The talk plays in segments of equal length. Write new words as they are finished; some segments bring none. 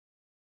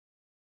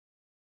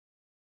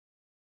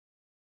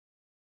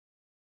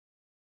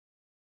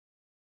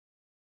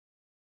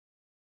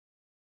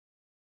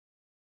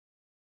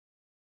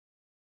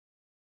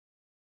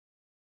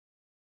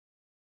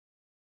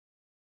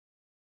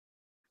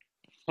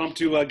Pumped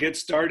to get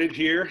started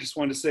here. Just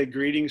wanted to say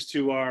greetings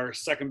to our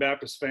Second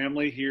Baptist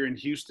family here in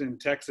Houston,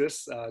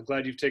 Texas.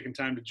 Glad you've taken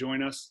time to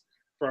join us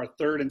for our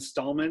third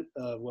installment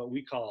of what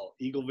we call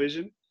Eagle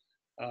Vision.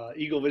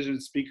 Eagle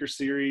Vision Speaker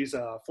Series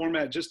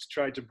format just to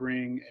try to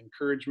bring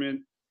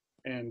encouragement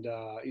and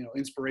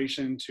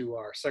inspiration to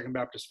our Second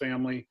Baptist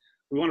family.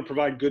 We want to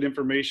provide good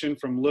information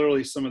from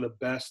literally some of the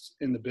best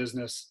in the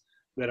business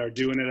that are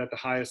doing it at the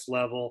highest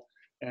level,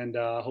 and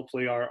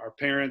hopefully our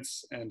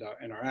parents and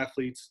our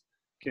athletes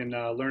can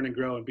learn and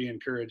grow and be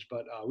encouraged.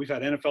 But we've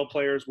had NFL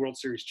players, World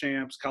Series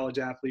champs, college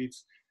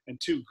athletes, and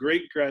two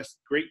great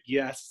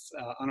guests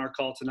on our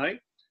call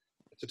tonight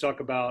to talk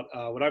about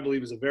what I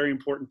believe is a very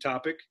important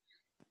topic.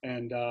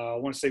 And I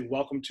want to say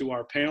welcome to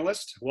our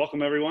panelists.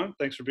 Welcome, everyone.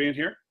 Thanks for being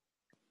here.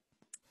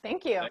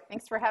 Thank you.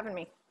 Thanks for having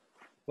me.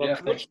 Well,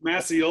 Coach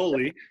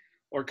Mascioli,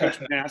 or Coach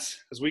Mass,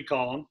 as we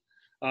call him,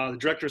 the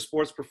Director of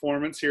Sports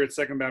Performance here at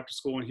Second Baptist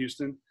School in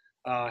Houston,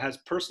 has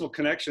personal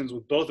connections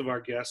with both of our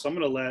guests. So I'm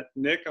going to let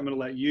Nick, I'm going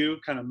to let you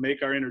kind of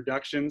make our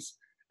introductions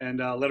and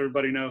let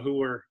everybody know who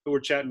we're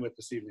chatting with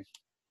this evening.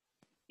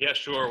 Yeah,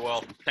 sure.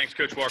 Well, thanks,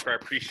 Coach Walker. I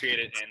appreciate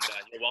it.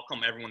 And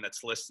welcome everyone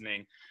that's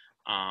listening.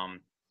 I'm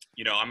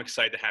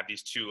excited to have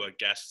these two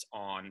guests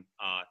on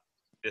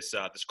this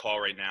call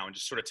right now and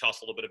just sort of tell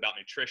us a little bit about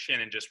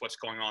nutrition and just what's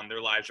going on in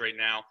their lives right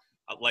now.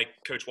 Like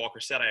Coach Walker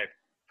said, I have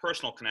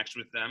personal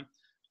connection with them.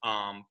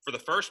 For the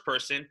first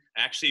person,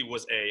 actually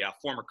was a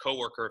former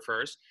coworker of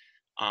hers,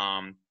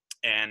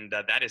 and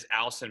that is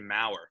Allison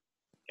Maurer.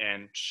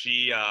 And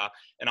she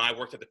and I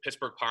worked at the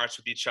Pittsburgh Pirates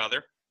with each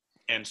other.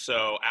 And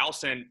so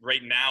Allison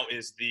right now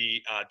is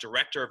the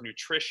Director of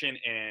Nutrition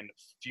and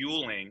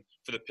Fueling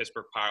for the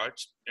Pittsburgh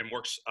Pirates and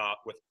works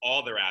with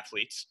all their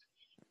athletes.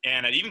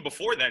 And even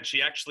before then,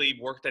 she actually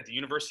worked at the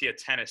University of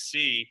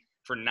Tennessee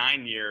for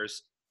 9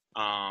 years.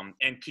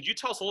 And could you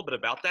tell us a little bit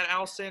about that,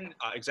 Allison?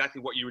 Exactly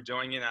what you were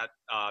doing in at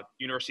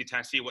University of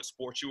Tennessee, what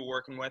sports you were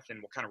working with,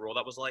 and what kind of role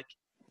that was like?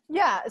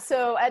 Yeah,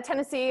 so at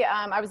Tennessee,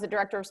 I was the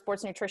Director of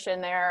Sports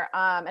Nutrition there,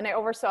 and I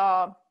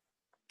oversaw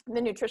the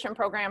nutrition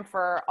program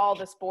for all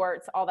the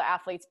sports, all the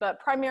athletes, but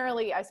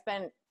primarily I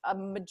spent a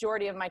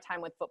majority of my time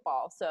with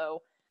football.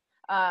 So,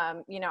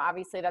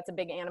 obviously that's a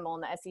big animal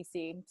in the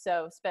SEC.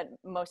 So spent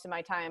most of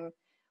my time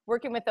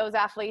working with those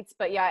athletes,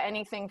 but yeah,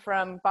 anything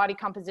from body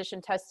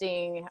composition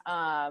testing,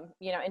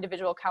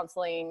 individual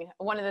counseling.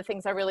 One of the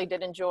things I really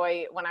did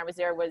enjoy when I was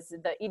there was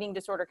the eating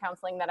disorder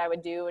counseling that I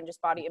would do and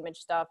just body image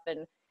stuff.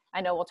 And I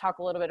know we'll talk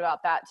a little bit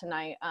about that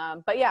tonight.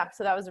 But yeah,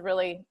 so that was a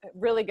really,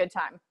 really good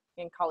time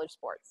in college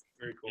sports.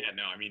 Very cool. Yeah,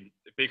 no, I mean,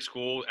 big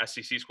school,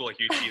 SEC school like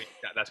UT,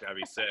 that's gotta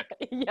be sick.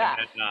 Yeah,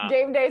 then,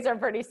 game days are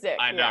pretty sick.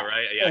 I know,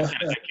 right? Yeah, I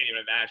can't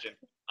even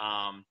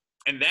imagine.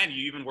 And then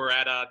you even were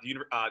at the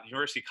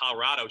University of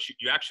Colorado.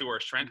 You actually were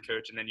a strength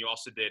coach, and then you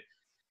also did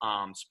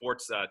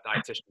sports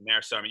dietitian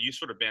there. So, I mean, you've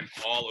sort of been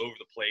all over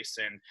the place,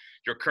 and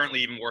you're currently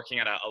even working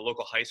at a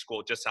local high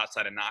school just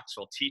outside of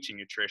Knoxville teaching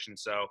nutrition.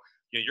 So,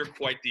 you're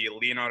quite the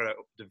Leonardo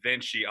da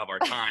Vinci of our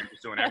time,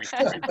 just doing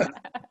everything.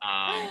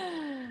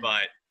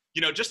 But,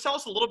 just tell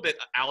us a little bit,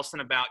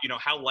 Allison, about,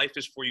 how life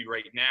is for you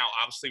right now.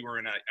 Obviously, we're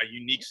in a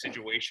unique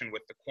situation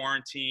with the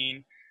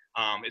quarantine.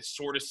 It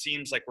sort of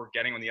seems like we're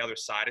getting on the other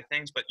side of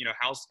things, but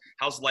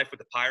how's life with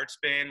the Pirates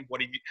been?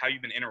 How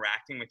you've been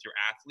interacting with your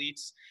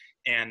athletes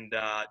and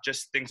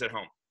just things at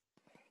home?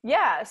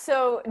 Yeah.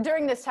 So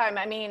during this time,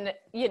 I mean,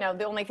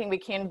 the only thing we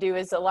can do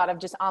is a lot of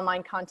just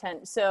online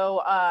content.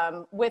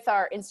 So with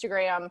our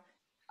Instagram,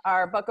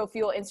 our Bucko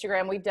Fuel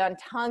Instagram, we've done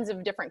tons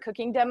of different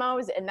cooking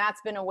demos, and that's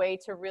been a way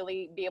to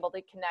really be able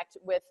to connect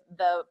with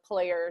the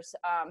players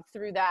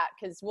through that.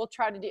 Cause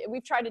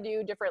we've tried to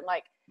do different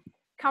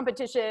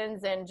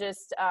competitions and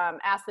just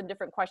ask them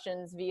different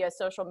questions via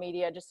social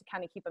media just to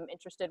kind of keep them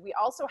interested. We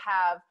also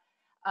have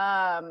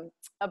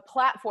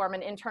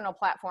an internal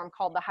platform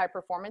called the High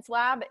Performance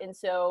Lab. And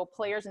so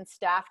players and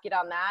staff get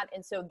on that.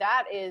 And so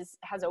that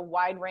has a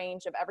wide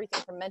range of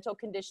everything from mental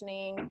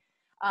conditioning,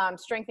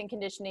 strength and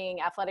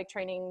conditioning, athletic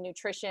training,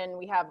 nutrition.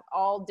 We have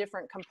all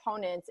different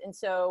components. And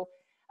so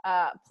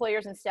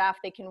players and staff,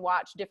 they can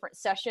watch different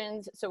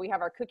sessions. So we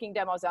have our cooking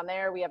demos on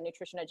there. We have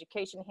nutrition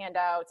education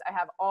handouts. I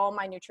have all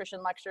my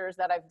nutrition lectures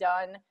that I've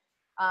done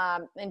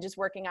and just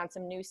working on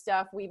some new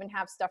stuff. We even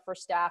have stuff for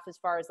staff as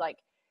far as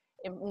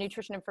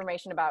nutrition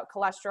information about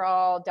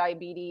cholesterol,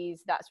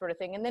 diabetes, that sort of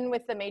thing. And then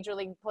with the major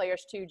league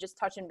players too, just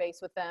touching base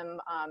with them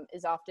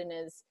as often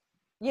as,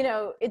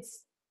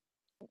 it's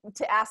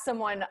to ask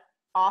someone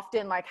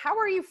often, how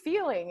are you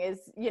feeling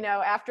is,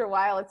 after a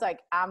while it's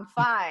I'm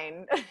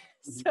fine.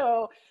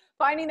 So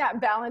finding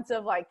that balance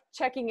of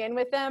checking in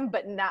with them,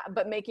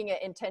 but making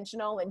it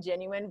intentional and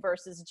genuine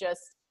versus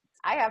just,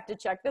 I have to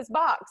check this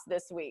box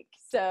this week.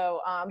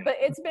 So, but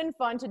it's been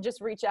fun to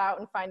just reach out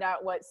and find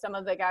out what some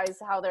of the guys,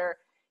 how they're,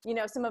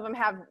 some of them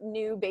have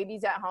new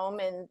babies at home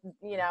and,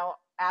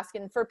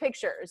 asking for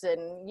pictures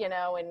and,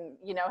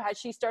 has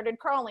she started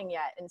crawling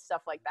yet and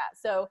stuff like that.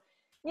 So,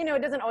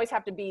 it doesn't always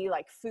have to be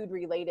food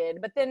related,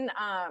 but then,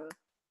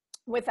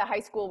 with the high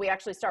school, we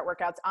actually start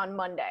workouts on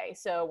Monday.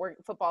 So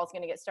football is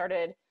going to get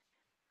started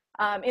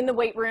in the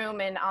weight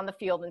room and on the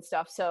field and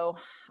stuff. So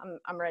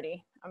I'm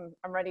ready.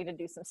 I'm ready to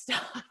do some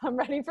stuff. I'm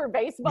ready for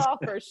baseball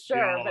for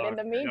sure. But in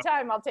the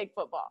meantime, I'll take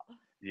football.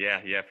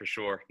 Yeah, for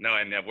sure. No,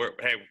 and we're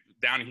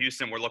down in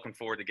Houston. We're looking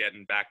forward to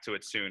getting back to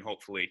it soon,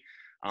 hopefully.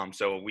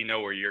 So we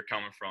know where you're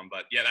coming from.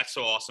 But yeah, that's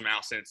so awesome,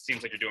 Allison. It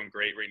seems like you're doing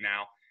great right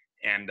now.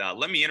 And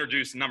let me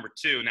introduce number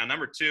two. Now,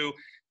 number two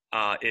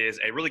is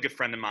a really good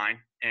friend of mine,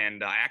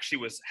 and I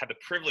actually had the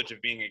privilege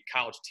of being a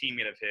college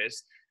teammate of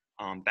his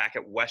back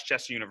at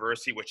Westchester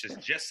University, which is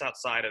just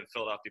outside of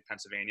Philadelphia,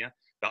 Pennsylvania,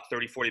 about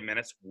 30-40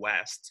 minutes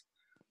west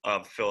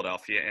of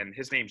Philadelphia. And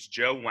his name's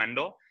Joe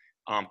Wendle.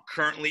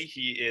 Currently,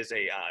 he is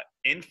a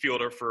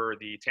infielder for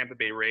the Tampa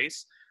Bay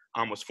Rays.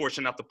 Was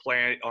fortunate enough to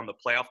play on the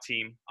playoff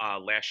team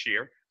last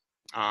year.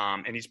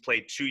 And he's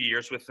played 2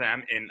 years with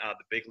them in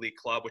the big league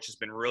club, which has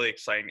been really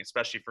exciting,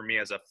 especially for me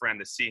as a friend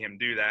to see him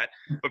do that.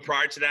 But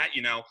prior to that,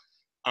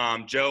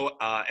 Joe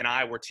and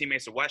I were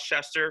teammates at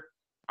Westchester.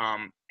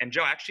 And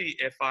Joe, actually,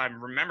 if I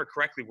remember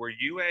correctly, were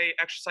you a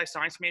exercise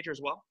science major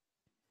as well?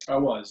 I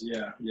was,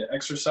 yeah.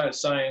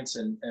 Exercise science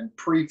and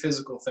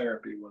pre-physical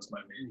therapy was my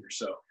major.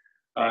 So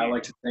I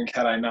like to think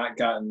had I not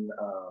gotten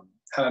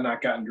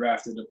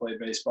drafted to play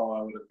baseball,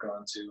 I would have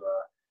gone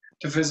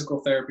to physical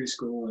therapy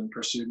school and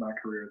pursued my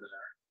career there.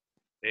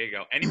 There you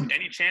go.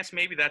 Any chance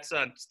maybe that's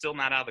still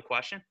not out of the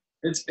question?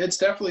 It's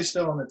definitely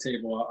still on the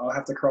table. I'll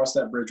have to cross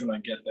that bridge when I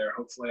get there.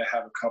 Hopefully, I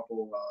have a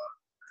couple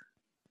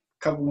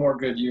more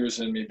good years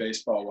in me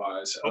baseball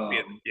wise.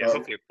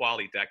 Hopefully a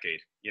quality decade.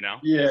 Yeah.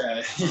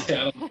 I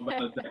don't know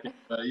about a decade,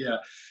 but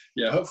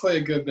yeah. Hopefully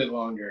a good bit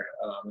longer,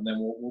 and then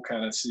we'll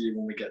kind of see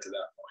when we get to that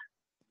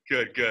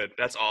point. Good.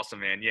 That's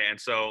awesome, man. Yeah,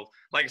 and so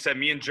like I said,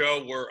 me and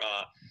Joe were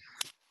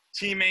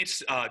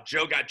teammates.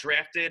 Joe got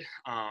drafted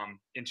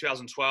in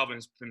 2012 and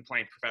has been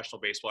playing professional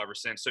baseball ever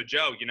since. So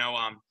Joe,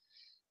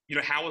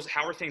 how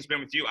are things been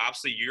with you?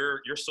 Obviously,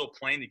 you're still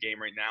playing the game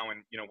right now,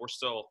 and we're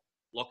still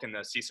looking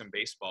to see some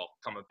baseball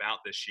come about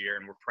this year,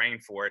 and we're praying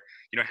for it.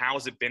 How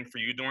has it been for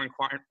you during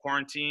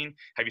quarantine?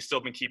 Have you still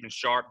been keeping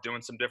sharp,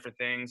 doing some different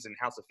things, and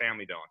how's the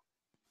family doing?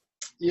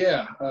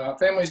 Yeah,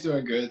 family's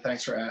doing good.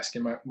 Thanks for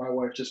asking. My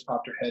wife just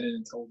popped her head in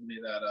and told me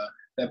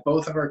that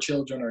both of our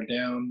children are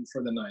down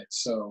for the night.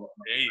 So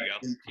there you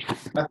go.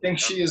 I think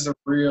she is a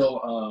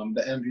real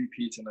the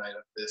MVP tonight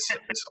of this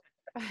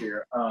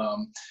here.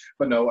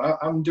 But no,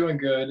 I'm doing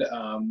good.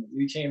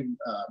 We came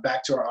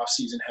back to our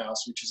off-season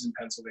house, which is in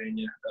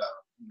Pennsylvania,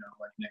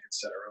 like Nick had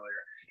said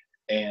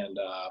earlier. And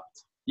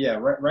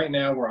right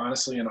now we're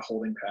honestly in a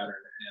holding pattern,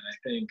 and I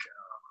think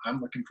I'm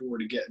looking forward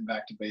to getting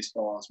back to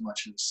baseball as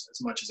much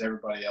as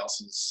everybody else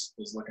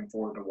is looking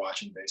forward to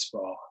watching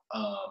baseball.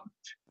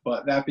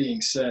 But that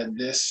being said,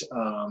 this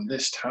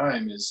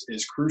time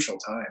is crucial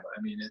time.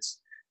 I mean,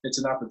 it's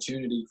an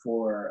opportunity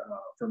for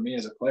me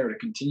as a player to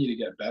continue to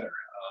get better.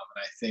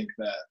 And I think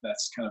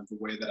that's kind of the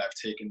way that I've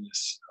taken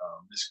this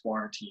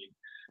quarantine.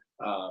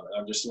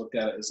 I've just looked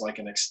at it as like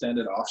an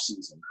extended off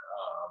season.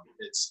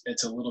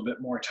 It's a little bit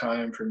more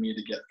time for me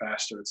to get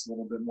faster. It's a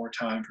little bit more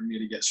time for me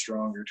to get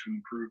stronger, to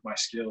improve my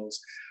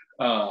skills,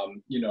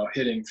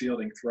 hitting,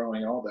 fielding,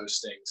 throwing, all those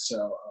things.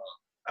 So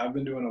I've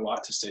been doing a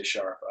lot to stay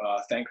sharp.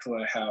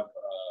 Thankfully, I have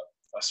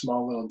a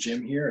small little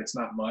gym here. It's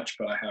not much,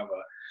 but I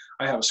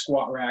have a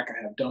squat rack.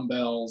 I have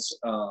dumbbells.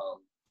 I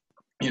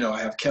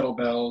have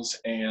kettlebells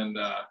and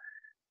a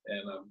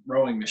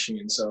rowing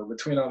machine. So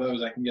between all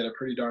those, I can get a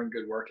pretty darn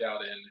good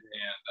workout in. And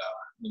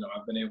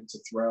I've been able to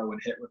throw and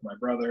hit with my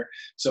brother.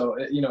 So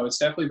it's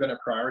definitely been a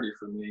priority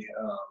for me.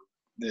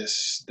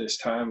 This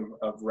time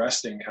of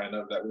resting, kind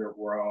of, that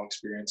we're all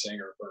experiencing,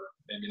 or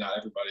maybe not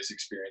everybody's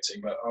experiencing,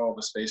 but all of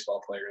us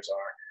baseball players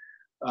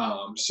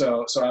are.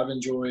 So I've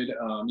enjoyed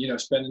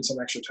spending some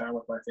extra time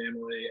with my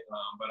family,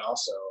 but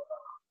also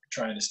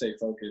trying to stay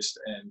focused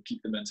and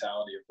keep the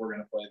mentality of we're going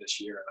to play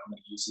this year, and I'm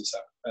going to use this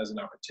as an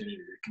opportunity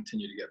to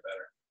continue to get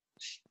better.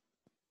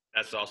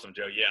 That's awesome,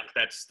 Joe. Yeah,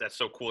 that's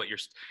so cool that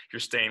you're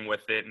staying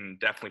with it, and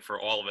definitely for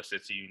all of us,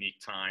 it's a unique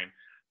time.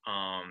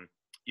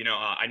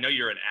 I know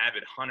you're an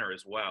avid hunter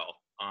as well.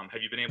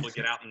 Have you been able to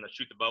get out and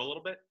shoot the bow a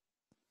little bit?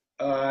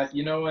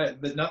 You know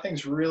what?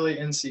 Nothing's really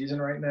in season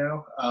right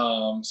now,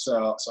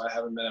 so I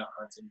haven't been out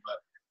hunting,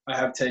 but I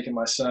have taken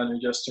my son, who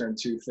just turned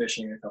 2,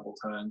 fishing a couple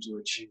times,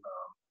 which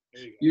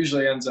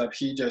usually ends up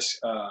he just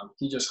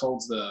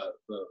holds the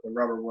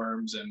rubber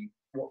worms and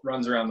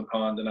runs around the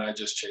pond, and I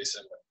just chase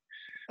him.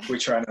 We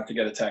try not to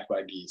get attacked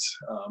by geese,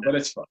 but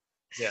it's fun.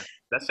 Yeah,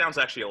 that sounds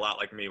actually a lot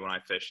like me when I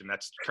fish, and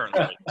that's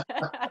currently.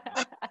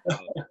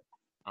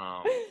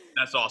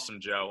 That's awesome,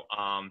 Joe.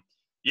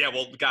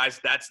 Well, guys,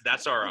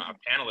 that's our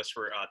panelists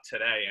for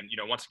today, and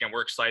once again,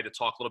 we're excited to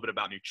talk a little bit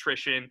about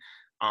nutrition.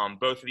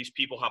 Both of these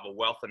people have a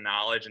wealth of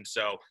knowledge, and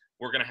so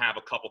we're going to have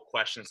a couple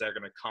questions that are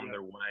going to come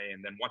their way,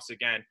 and then once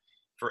again,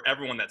 for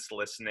everyone that's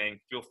listening,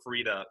 feel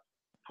free to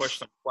push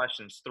some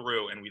questions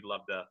through, and we'd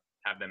love to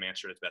have them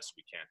answered as best as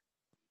we can.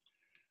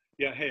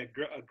 Yeah, hey,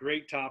 a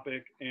great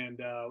topic, and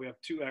we have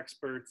 2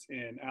 experts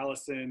in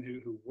Allison,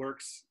 who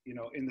works,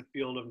 in the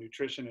field of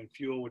nutrition and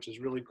fuel, which is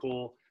really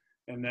cool,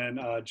 and then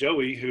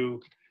Joey, who,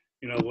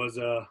 was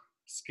a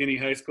skinny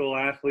high school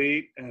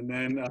athlete, and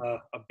then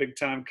a big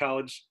time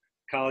college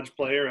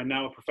player, and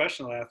now a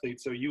professional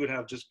athlete. So you would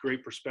have just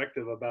great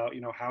perspective about,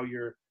 how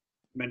your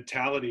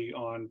mentality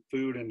on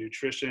food and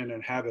nutrition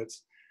and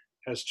habits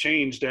has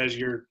changed as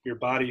your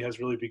body has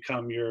really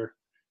become your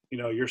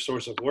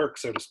source of work,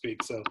 so to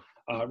speak. So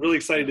really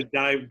excited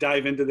to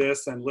dive into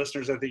this, and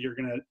listeners, I think you're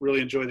going to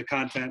really enjoy the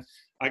content.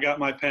 I got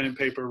my pen and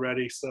paper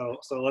ready, so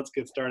let's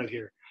get started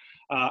here.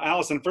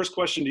 Allison, first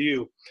question to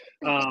you.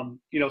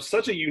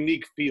 Such a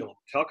unique field.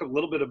 Talk a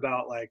little bit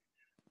about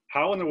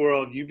how in the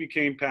world you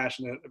became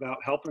passionate about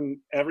helping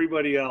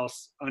everybody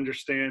else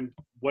understand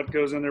what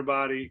goes in their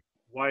body,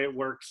 why it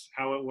works,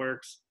 how it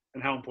works,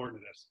 and how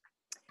important it is.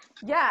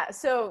 Yeah.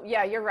 So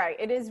yeah, you're right.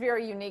 It is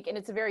very unique, and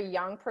it's a very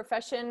young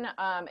profession.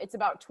 It's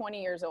about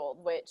 20 years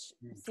old, which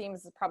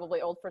seems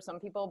probably old for some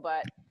people,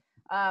 but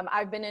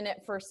I've been in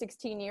it for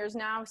 16 years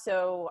now.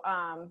 So,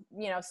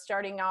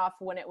 starting off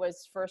when it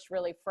was first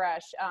really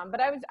fresh, but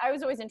I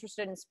was always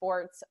interested in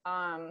sports.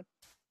 I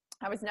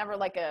was never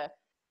like a,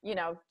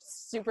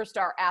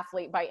 superstar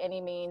athlete by any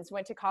means.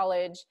 Went to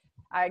college.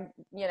 I,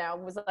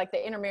 was like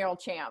the intramural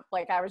champ.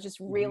 Like I was just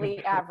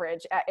really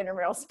average at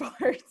intramural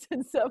sports.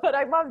 And so, but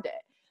I loved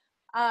it.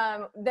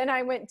 Then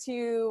I went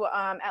to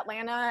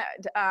Atlanta,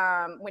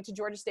 went to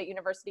Georgia State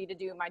University to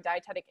do my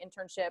dietetic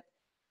internship.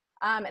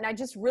 And I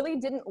just really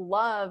didn't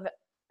love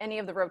any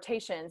of the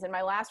rotations. And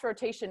my last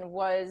rotation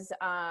was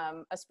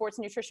a sports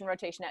nutrition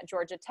rotation at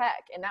Georgia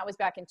Tech. And that was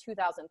back in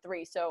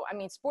 2003. So,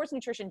 sports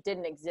nutrition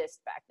didn't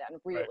exist back then,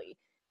 really.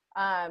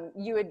 Right.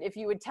 If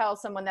you would tell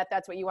someone that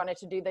that's what you wanted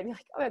to do, they'd be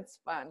like, oh, that's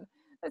fun.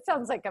 That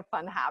sounds like a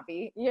fun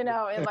hobby, and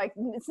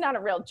it's not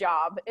a real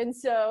job. And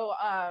so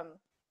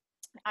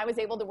I was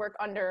able to work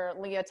under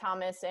Leah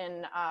Thomas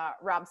and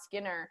Rob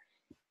Skinner,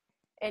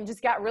 and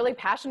just got really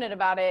passionate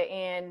about it,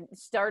 and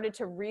started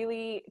to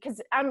really, because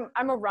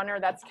I'm a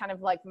runner. That's kind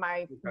of like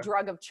my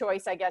drug of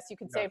choice, I guess you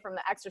could say, from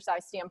the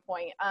exercise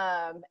standpoint.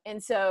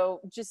 And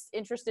so just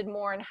interested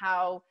more in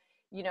how,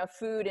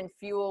 food and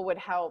fuel would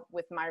help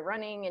with my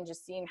running, and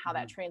just seeing how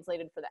that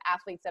translated for the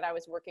athletes that I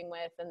was working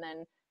with. And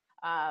then,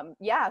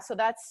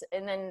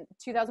 and then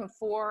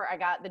 2004, I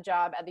got the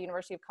job at the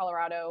University of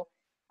Colorado.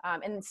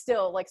 And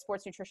still,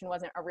 sports nutrition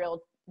wasn't a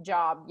real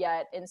job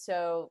yet. And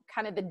so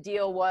kind of the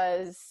deal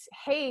was,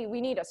 hey,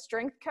 we need a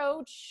strength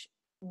coach,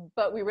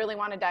 but we really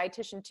want a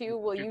dietitian too.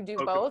 Will you do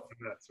both?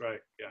 That's right.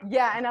 Yeah.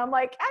 Yeah. And I'm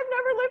like, I've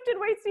never lifted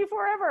weights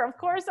before ever. Of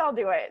course I'll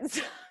do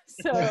it.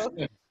 So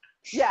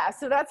yeah,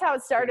 so that's how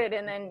it started.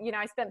 And then,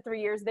 I spent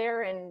 3 years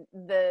there, and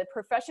the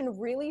profession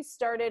really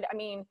started.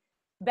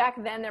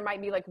 Back then there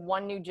might be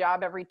one new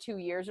job every 2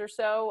 years or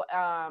so.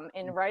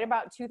 And right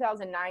about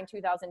 2009,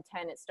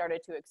 2010, it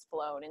started to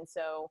explode. And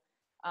so,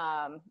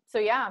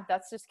 yeah,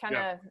 that's just kind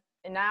of,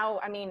 and now,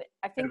 I think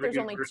Every there's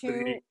only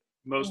two.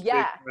 Most big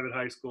private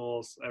high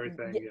schools,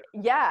 everything.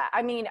 Yeah.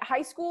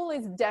 High school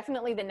is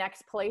definitely the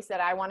next place that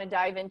I want to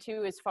dive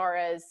into as far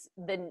as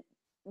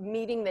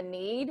meeting the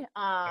need.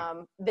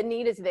 The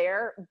need is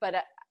there, but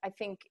I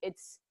think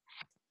it's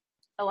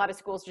a lot of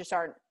schools just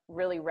aren't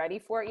really ready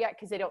for it yet,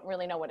 because they don't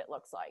really know what it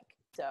looks like.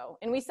 So,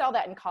 and we saw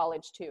that in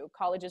college too.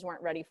 Colleges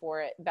weren't ready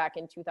for it back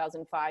in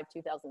 2005,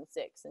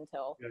 2006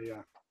 until,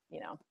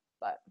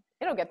 but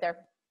it'll get there.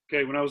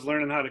 Okay. When I was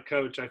learning how to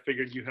coach, I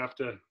figured you have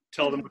to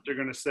tell them what they're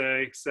going to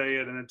say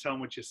it, and then tell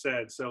them what you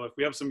said. So if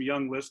we have some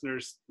young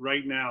listeners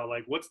right now,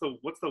 what's the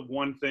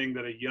one thing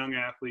that a young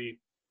athlete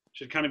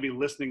should kind of be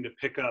listening to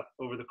pick up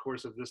over the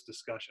course of this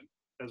discussion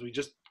as we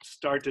just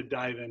start to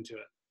dive into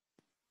it?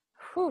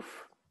 Whew.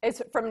 It's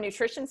from a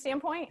nutrition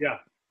standpoint? Yeah,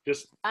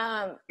 just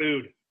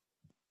food.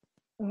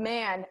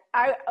 Man,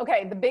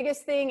 the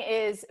biggest thing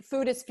is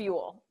food is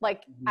fuel.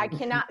 I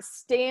cannot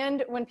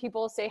stand when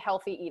people say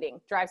healthy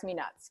eating. Drives me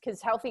nuts, because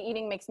healthy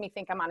eating makes me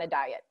think I'm on a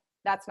diet.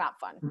 That's not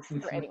fun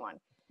for anyone.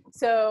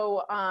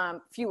 So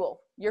fuel,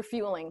 you're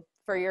fueling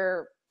for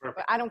your,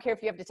 perfect. I don't care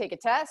if you have to take a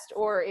test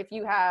or if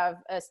you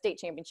have a state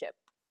championship.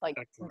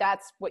 Excellent.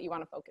 That's what you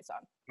want to focus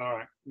on. All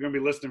right, we're going to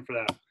be listening for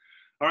that.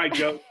 All right,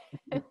 Joe.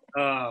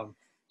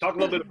 Talk a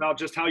little bit about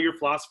just how your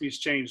philosophy's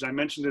changed. I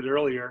mentioned it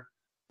earlier.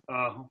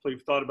 Hopefully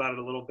you've thought about it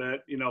a little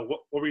bit. What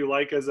were you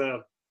like as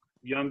a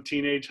young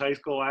teenage high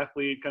school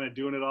athlete, kind of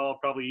doing it all,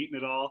 probably eating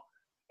it all,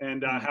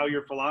 and how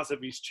your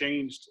philosophy's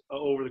changed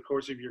over the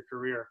course of your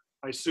career?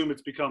 I assume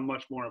it's become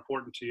much more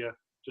important to you.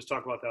 Just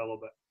talk about that a little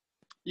bit.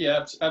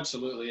 Yeah,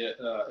 absolutely.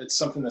 It's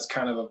something that's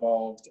kind of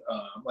evolved,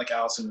 like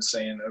Allison was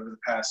saying, over the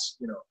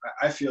past,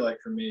 I feel like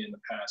for me in the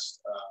past,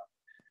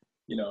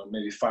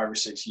 maybe 5 or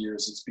 6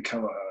 years, it's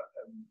become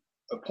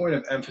a point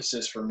of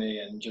emphasis for me,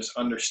 and just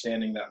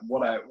understanding that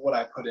what I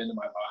put into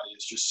my body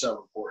is just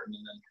so important.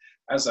 And then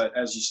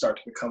as you start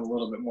to become a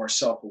little bit more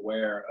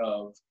self-aware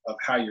of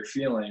how you're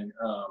feeling,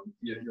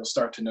 you'll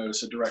start to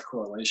notice a direct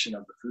correlation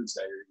of the foods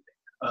that you're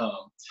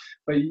eating.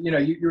 But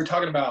you were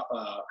talking about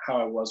how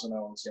I was when I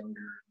was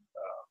younger.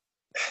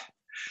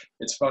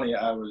 It's funny.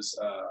 I was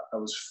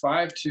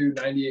 5'2",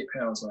 98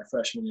 pounds my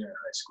freshman year in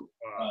high school.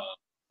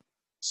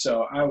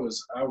 So I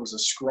was a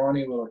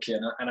scrawny little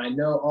kid, and I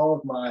know all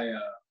of my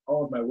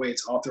all of my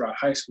weights all throughout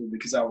high school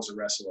because I was a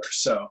wrestler.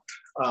 So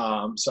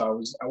I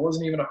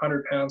wasn't even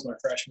 100 pounds my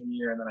freshman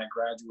year, and then I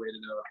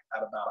graduated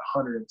at about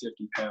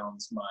 150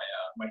 pounds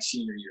my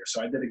senior year.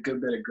 So I did a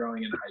good bit of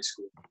growing in high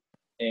school,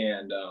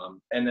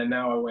 and then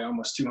now I weigh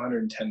almost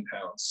 210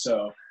 pounds.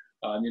 So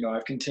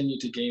I've continued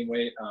to gain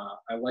weight.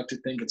 I like to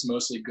think it's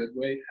mostly good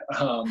weight,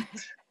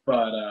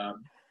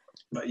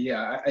 but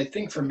yeah, I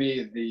think for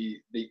me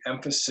the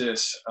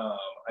emphasis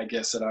I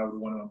guess that I would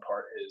want to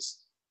impart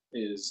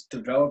is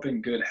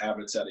developing good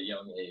habits at a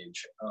young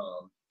age.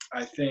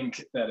 I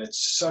think that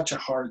it's such a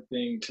hard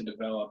thing to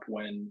develop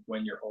when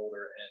you're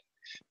older and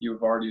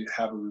you've already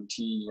have a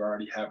routine, you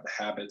already have the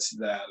habits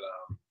that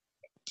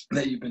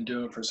you've been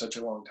doing for such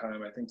a long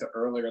time. I think the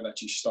earlier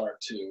that you start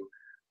to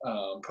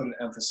put an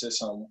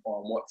emphasis on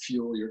what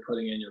fuel you're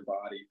putting in your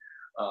body,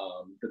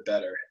 the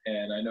better.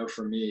 And I know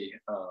for me,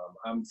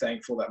 I'm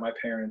thankful that my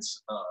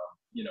parents,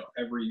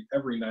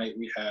 every night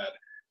we had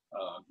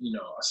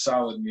a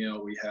solid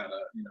meal. We had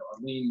a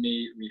lean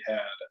meat, we had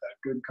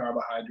a good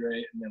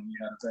carbohydrate, and then we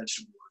had a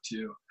vegetable or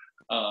two.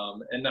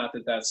 And not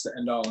that that's the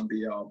end all and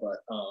be all, but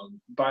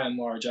by and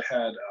large, I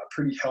had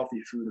pretty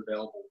healthy food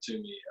available to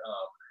me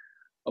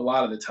a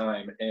lot of the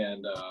time.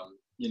 And,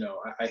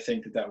 I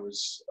think that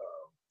was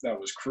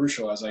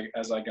crucial as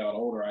I got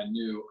older. I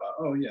knew,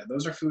 oh yeah,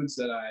 those are foods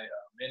that I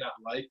may not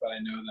like, but I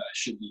know that I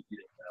should be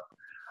eating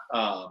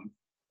them.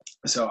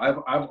 So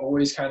I've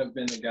always kind of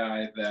been the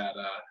guy that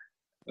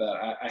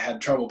I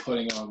had trouble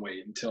putting on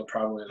weight until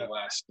probably the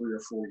last 3 or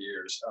 4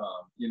 years.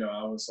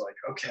 I was like,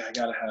 okay, I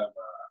gotta have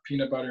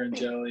peanut butter and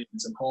jelly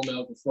and some whole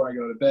milk before I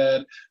go to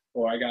bed,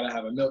 or I gotta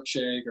have a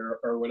milkshake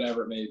or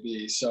whatever it may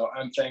be. So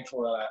I'm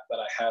thankful that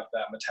I have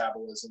that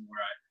metabolism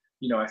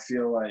where I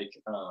feel like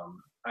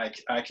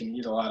I can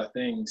eat a lot of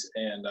things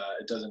and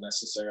it doesn't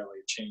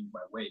necessarily change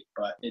my weight,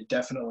 but it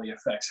definitely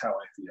affects how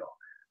I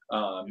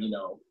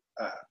feel.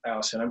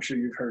 Allison, I'm sure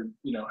you've heard,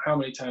 how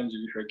many times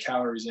have you heard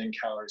calories in,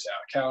 calories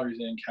out, calories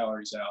in,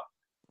 calories out.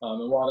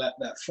 And while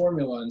that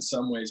formula in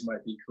some ways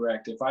might be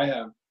correct, if I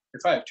have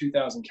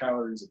 2,000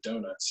 calories of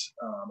donuts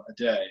a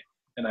day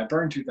and I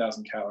burn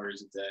 2,000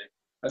 calories a day,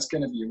 that's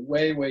going to be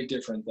way, way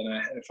different than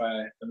if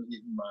I am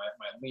eating my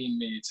lean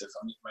meats, if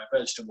I'm eating my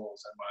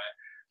vegetables and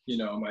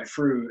my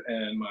fruit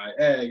and my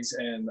eggs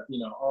and,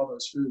 all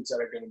those foods that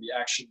are going to be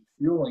actually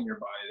fueling your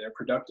body. They're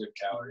productive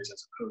calories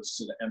as opposed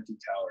to the empty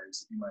calories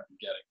that you might be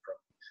getting from,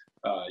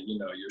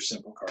 your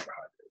simple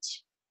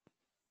carbohydrates.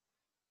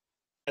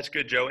 That's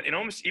good, Joe. And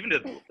almost even to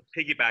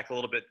piggyback a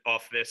little bit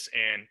off this,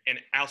 and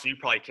Allison, you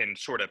probably can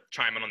sort of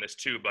chime in on this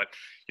too, but,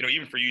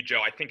 even for you,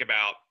 Joe, I think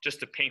about just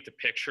to paint the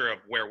picture of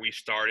where we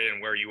started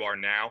and where you are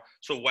now.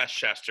 So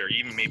Westchester,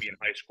 even maybe in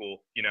high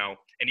school,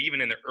 and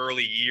even in the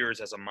early years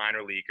as a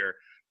minor leaguer,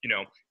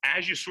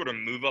 as you sort of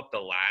move up the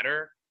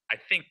ladder, I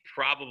think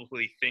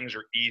probably things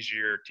are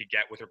easier to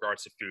get with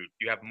regards to food.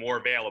 You have more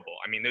available.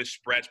 I mean, those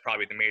spreads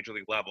probably at the major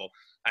league level.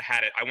 I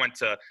went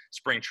to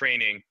spring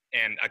training,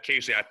 and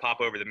occasionally I'd pop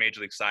over the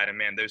major league side, and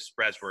man, those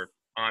spreads were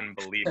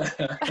unbelievable.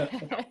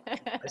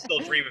 I still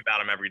dream about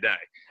them every day.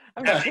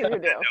 I'm sure you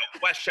do.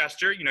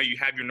 Westchester, you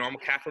have your normal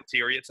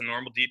cafeteria. It's a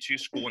normal D2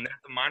 school, and then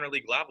at the minor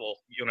league level,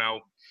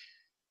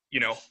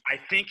 I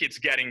think it's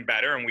getting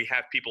better, and we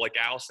have people like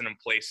Allison in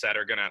place that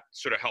are going to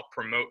sort of help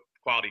promote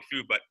quality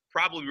food, but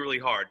probably really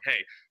hard.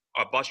 Hey,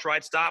 a bus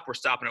ride stop, we're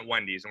stopping at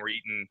Wendy's and we're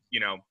eating,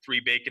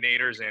 3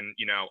 Baconators and,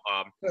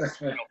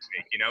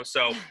 milkshake,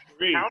 so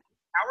how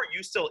are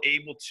you still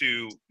able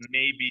to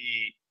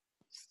maybe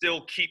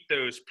still keep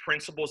those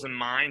principles in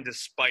mind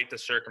despite the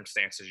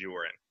circumstances you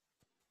were in?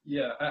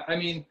 Yeah, I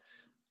mean,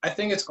 I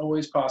think it's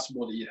always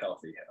possible to eat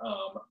healthy.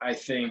 I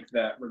think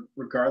that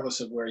regardless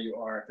of where you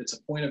are, if it's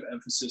a point of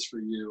emphasis for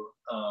you,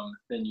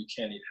 then you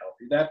can eat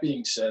healthy. That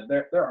being said,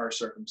 there are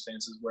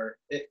circumstances where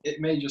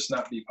it may just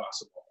not be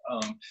possible.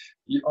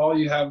 All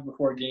you have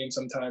before a game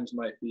sometimes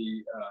might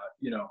be,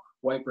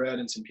 white bread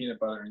and some peanut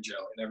butter and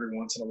jelly. And every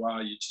once in a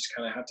while, you just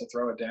kind of have to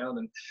throw it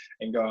down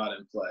and go out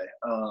and play.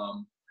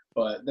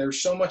 But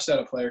there's so much that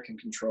a player can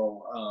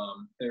control.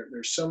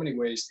 There's so many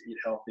ways to eat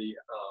healthy.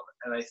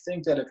 And I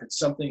think that if it's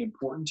something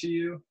important to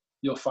you,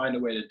 you'll find a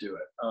way to do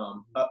it.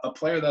 A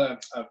player that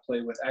I've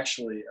played with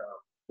actually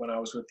when I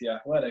was with the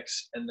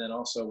Athletics, and then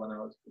also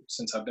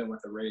since I've been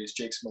with the Rays,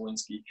 Jake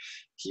Smolinski,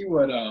 he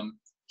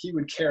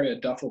would carry a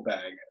duffel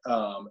bag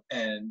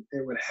and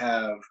it would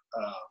have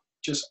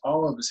just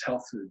all of his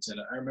health foods in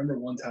it. I remember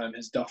one time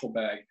his duffel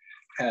bag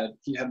had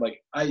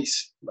like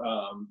ice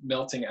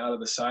melting out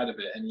of the side of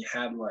it, and he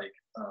had like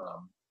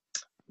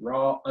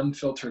raw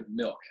unfiltered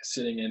milk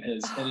sitting in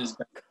his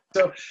bag.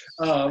 So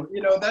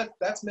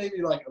that's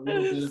maybe like a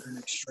little bit of an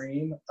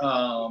extreme,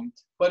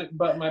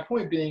 but my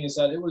point being is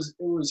that it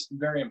was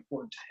very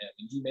important to him,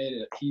 and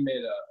he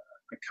made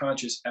a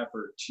conscious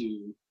effort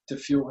to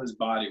fuel his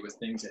body with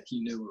things that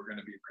he knew were going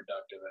to be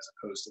productive as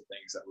opposed to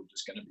things that were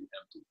just going to be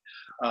empty.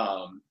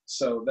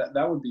 So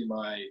that would be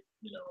my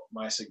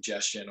my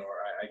suggestion, or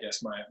I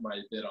guess my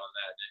bit on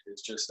that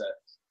is just that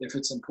if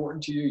it's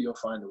important to you, you'll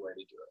find a way to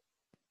do it.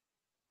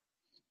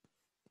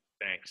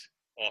 Thanks.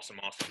 Awesome.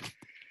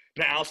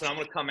 Now, Allison, I'm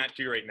going to come at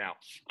you right now.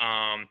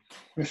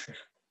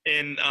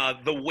 In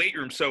the weight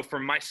room, so for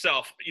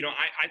myself,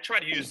 I try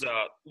to use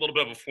a little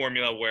bit of a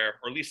formula where,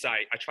 or at least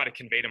I try to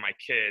convey to my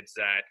kids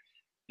that,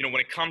 when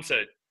it comes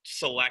to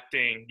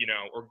selecting,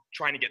 or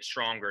trying to get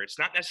stronger, it's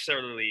not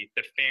necessarily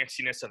the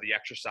fanciness of the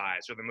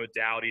exercise or the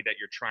modality that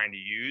you're trying to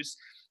use.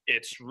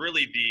 It's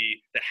really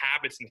the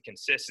habits and the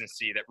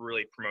consistency that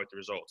really promote the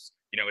results.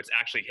 It's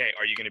actually, hey,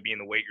 are you going to be in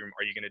the weight room?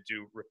 Are you going to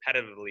do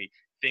repetitively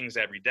things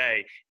every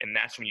day? And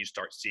that's when you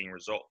start seeing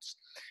results.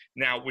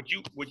 Now, would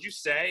you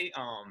say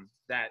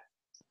that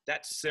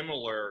that's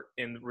similar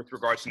with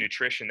regards to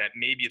nutrition, that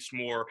maybe it's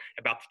more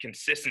about the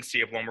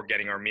consistency of when we're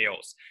getting our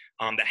meals,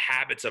 the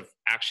habits of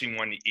actually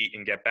wanting to eat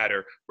and get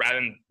better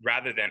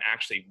rather than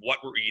actually what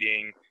we're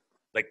eating,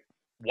 like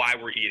why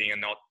we're eating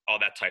and all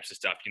that types of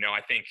stuff.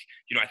 I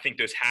think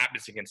those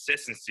habits and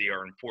consistency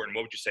are important.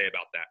 What would you say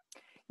about that?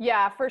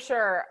 Yeah, for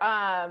sure.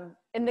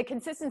 And the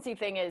consistency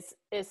thing is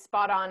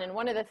spot on. And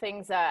one of the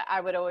things that I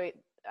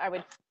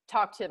would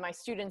talk to my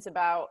students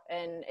about,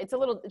 and it's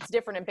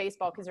different in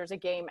baseball because there's a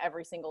game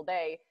every single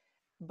day.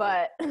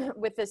 But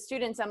with the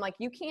students, I'm like,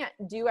 you can't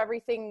do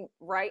everything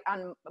right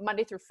on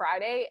Monday through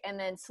Friday and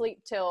then sleep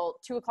till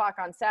 2:00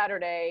 on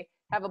Saturday,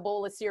 have a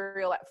bowl of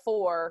cereal at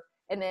 4,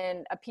 and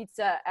then a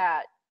pizza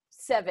at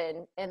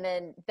 7. And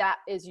then that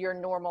is your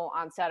normal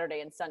on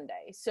Saturday and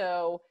Sunday.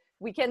 So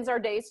weekends are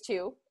days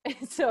too.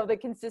 So the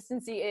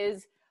consistency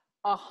is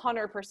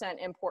 100%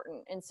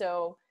 important. And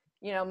so,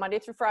 Monday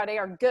through Friday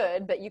are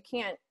good, but you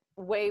can't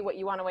weigh what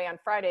you want to weigh on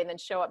Friday and then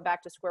show up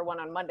back to square one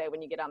on Monday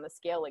when you get on the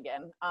scale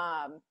again.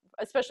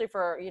 Especially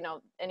for,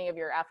 any of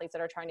your athletes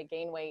that are trying to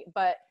gain weight.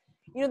 But,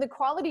 the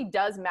quality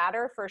does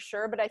matter for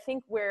sure. But I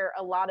think where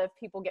a lot of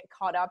people get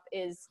caught up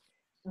is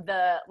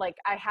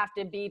I have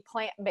to be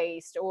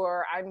plant-based,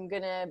 or I'm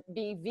going to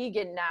be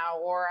vegan now,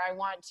 or I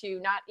want to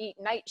not eat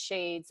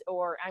nightshades,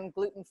 or I'm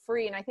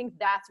gluten-free. And I think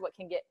that's what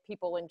can get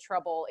people in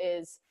trouble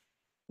is,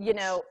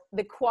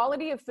 the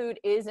quality of food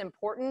is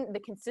important.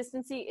 The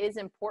consistency is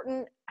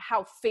important.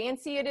 How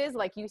fancy it is,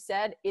 like you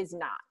said, is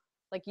not.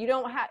 Like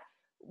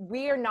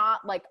we are not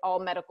like all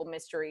medical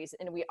mysteries,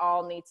 and we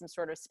all need some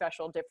sort of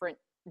special different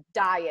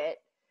diet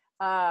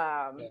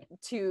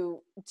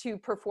to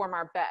perform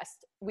our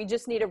best. We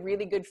just need a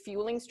really good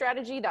fueling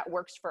strategy that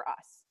works for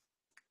us.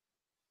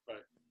 Right.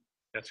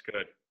 That's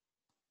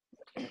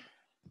good.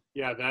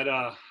 Yeah,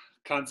 that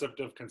concept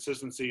of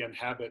consistency and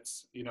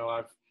habits,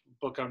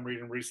 book I'm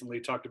reading recently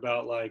talked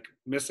about like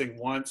missing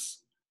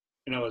once,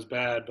 is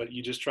bad, but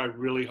you just try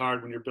really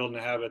hard when you're building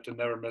a habit to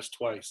never miss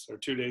twice or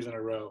 2 days in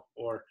a row,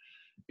 or,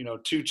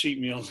 2 cheat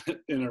meals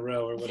in a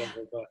row or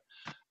whatever.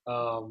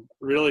 But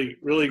really,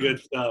 really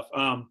good stuff.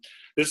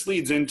 This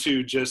leads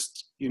into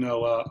just,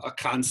 a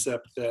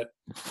concept that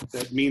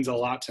means a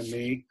lot to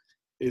me,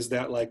 is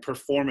that like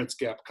performance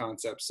gap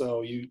concept.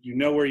 So you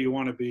know where you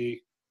want to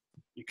be,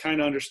 you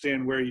kind of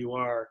understand where you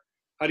are.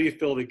 How do you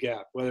fill the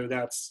gap? Whether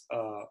that's,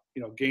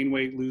 gain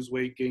weight, lose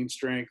weight, gain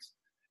strength.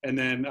 And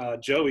then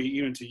Joey,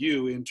 even to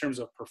you in terms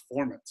of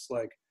performance,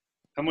 like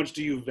how much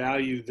do you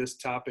value this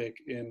topic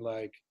in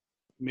like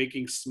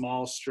making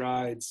small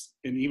strides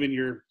in even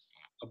your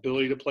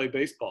ability to play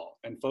baseball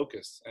and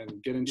focus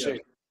and get in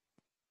shape?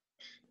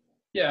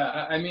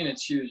 Yeah, I mean,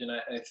 it's huge. And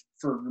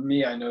for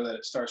me, I know that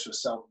it starts with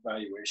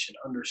self-evaluation,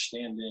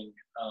 understanding,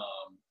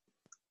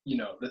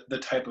 the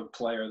type of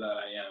player that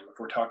I am. If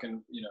we're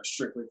talking,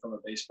 strictly from a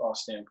baseball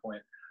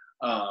standpoint,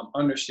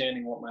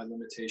 understanding what my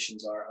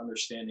limitations are,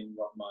 understanding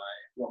what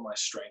my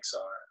strengths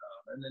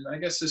are. And then I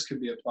guess this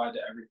could be applied to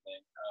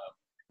everything,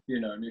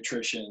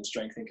 nutrition,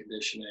 strength and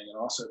conditioning, and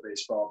also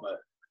baseball. But,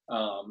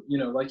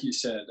 like you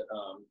said,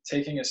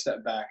 taking a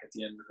step back at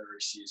the end of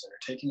every season, or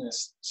taking a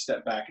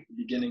step back at the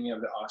beginning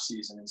of the off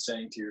season and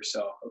saying to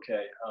yourself,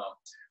 okay,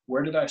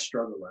 where did I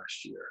struggle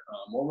last year?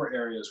 What were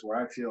areas where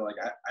I feel like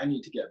I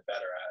need to get better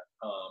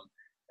at?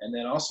 And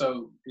then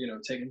also,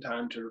 taking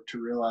time to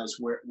realize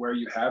where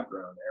you have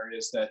grown,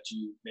 areas that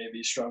you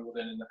maybe struggled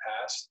in the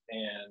past,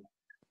 and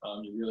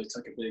you really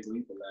took a big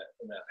leap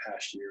in that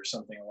past year, or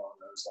something along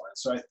those lines.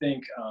 So I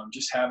think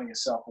just having a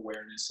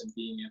self-awareness and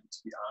being able to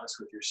be honest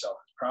with yourself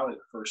is probably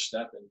the first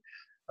step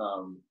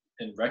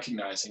in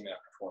recognizing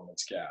that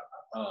performance gap.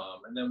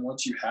 And then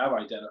once you have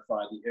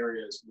identified the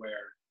areas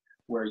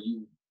where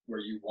you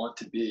want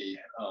to be,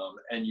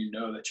 and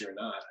that you're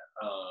not,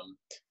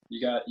 you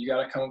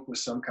got to come up with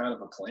some kind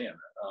of a plan.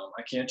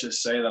 I can't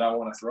just say that I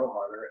want to throw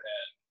harder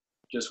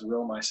and just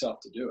will myself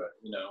to do it.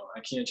 I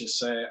can't just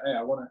say, hey,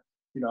 I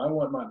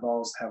want my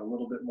balls to have a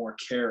little bit more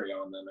carry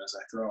on them as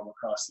I throw them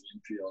across the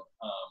infield,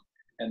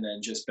 and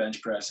then just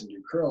bench press and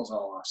do curls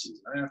all off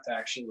season. I have to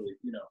actually,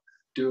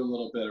 do a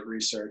little bit of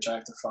research. I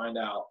have to find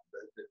out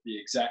the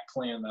exact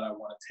plan that I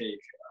want to take,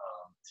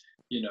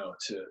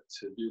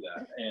 to do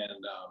that.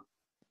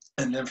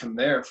 And then from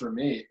there, for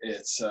me,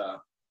 it's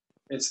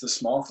the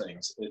small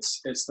things.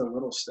 It's the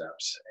little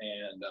steps,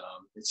 and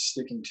it's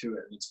sticking to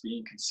it, and it's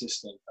being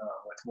consistent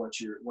with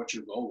what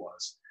your goal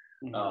was.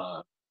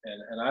 Mm-hmm.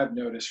 And I've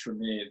noticed for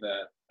me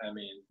that, I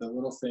mean, the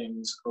little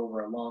things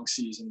over a long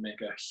season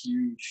make a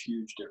huge,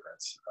 huge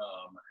difference.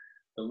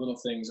 The little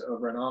things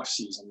over an off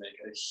season make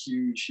a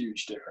huge,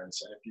 huge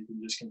difference. And if you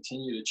can just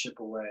continue to chip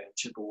away and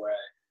chip away,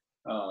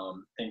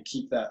 and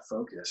keep that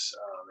focus,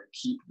 and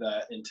keep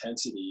that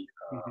intensity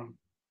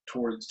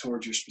towards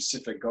your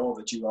specific goal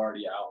that you've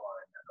already outlined.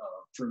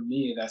 For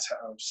me, that's how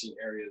I've seen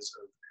areas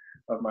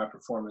of my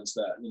performance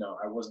that, you know,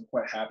 I wasn't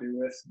quite happy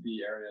with,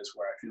 the areas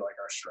where I feel like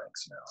our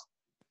strengths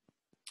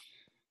now.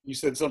 You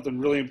said something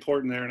really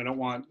important there, and I don't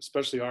want,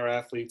 especially our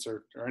athletes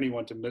or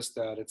anyone, to miss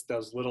that. It's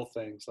those little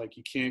things. Like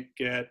you can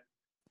get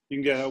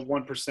a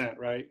 1%,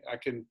 right?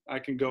 I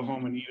can go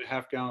home and eat a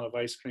half gallon of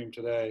ice cream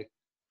today.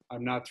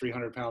 I'm not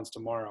 300 pounds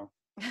tomorrow.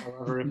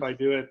 However, if I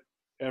do it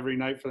every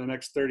night for the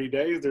next 30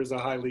 days, there's a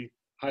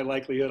high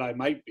likelihood I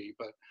might be.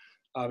 But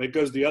it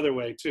goes the other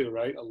way too,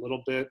 right? A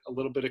little bit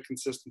of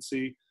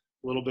consistency,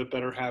 a little bit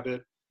better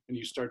habit, and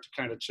you start to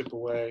kind of chip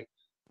away.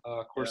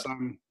 Of course, yeah.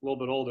 I'm a little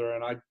bit older,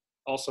 and I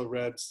also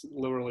read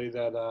literally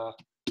that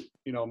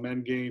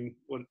men gain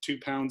 2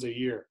 pounds a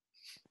year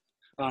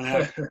on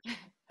average.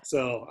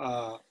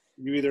 So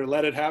you either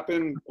let it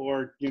happen,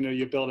 or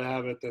you build a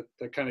habit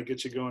that kind of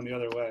gets you going the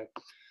other way.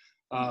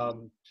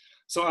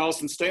 So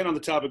Allison, staying on the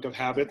topic of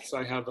habits,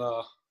 I have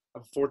a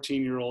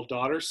 14-year-old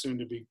daughter, soon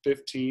to be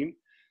 15.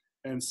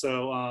 And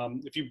so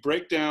if you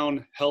break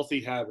down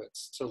healthy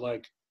habits to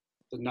like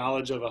the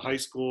knowledge of a high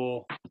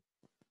school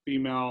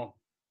female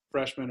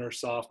freshman or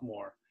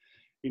sophomore,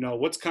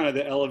 what's kind of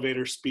the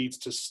elevator speeds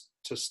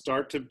to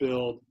start to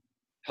build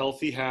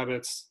healthy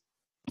habits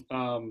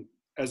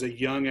as a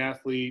young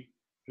athlete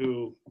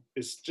who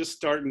is just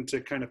starting to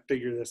kind of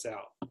figure this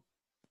out?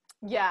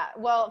 Yeah.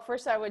 Well,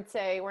 first I would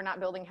say we're not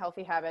building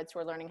healthy habits.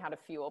 We're learning how to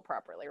fuel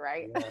properly,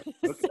 right?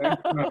 Yeah.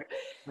 Okay.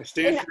 I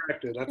stand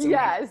corrected. That's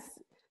yes.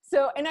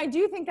 So, and I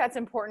do think that's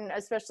important,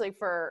 especially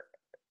for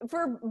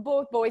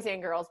both boys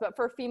and girls, but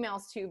for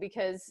females too,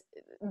 because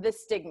the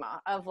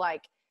stigma of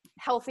like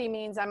healthy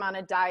means I'm on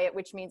a diet,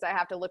 which means I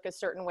have to look a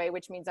certain way,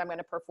 which means I'm going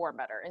to perform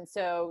better. And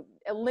so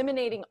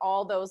eliminating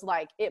all those,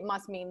 like, it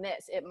must mean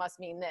this, it must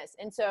mean this.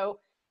 And so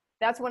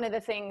that's one of the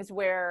things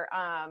where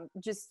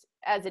just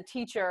as a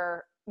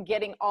teacher,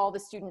 getting all the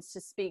students to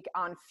speak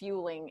on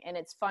fueling, and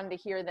it's fun to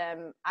hear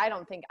them. I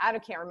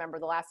can't remember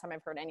the last time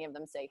I've heard any of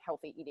them say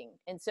healthy eating.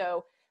 And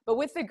so, but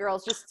with the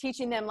girls, just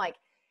teaching them like,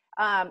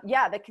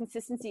 the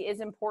consistency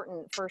is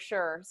important for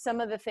sure. Some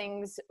of the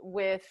things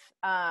with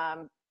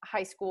high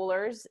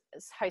schoolers,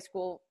 high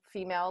school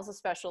females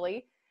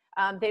especially,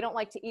 they don't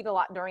like to eat a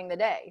lot during the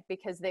day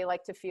because they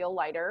like to feel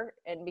lighter,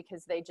 and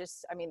because that's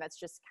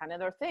just kind of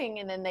their thing.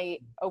 And then they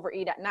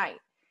overeat at night.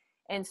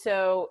 And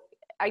so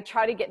I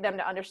try to get them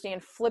to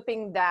understand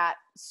flipping that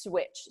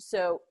switch.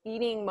 So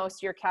eating most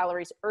of your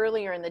calories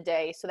earlier in the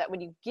day so that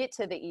when you get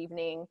to the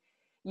evening,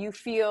 you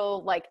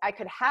feel like I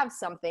could have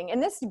something.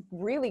 And this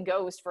really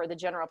goes for the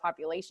general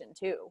population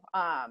too.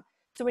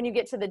 So when you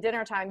get to the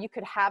dinner time, you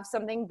could have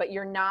something, but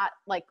you're not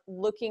like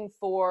looking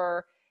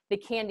for the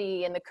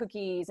candy and the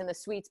cookies and the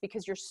sweets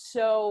because you're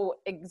so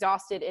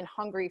exhausted and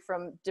hungry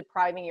from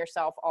depriving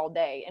yourself all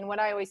day. And what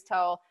I always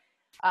tell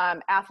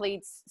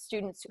athletes,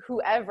 students,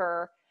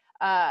 whoever,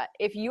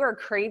 if you are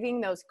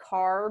craving those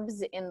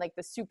carbs and like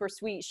the super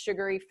sweet,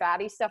 sugary,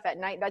 fatty stuff at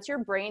night, that's your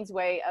brain's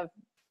way of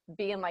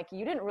being like,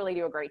 you didn't really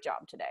do a great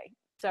job today.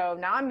 So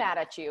now I'm mad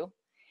at you,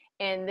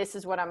 and this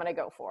is what I'm going to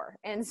go for.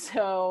 And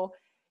so,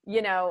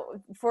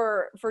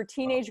 for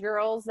teenage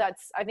girls,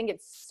 I think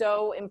it's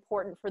so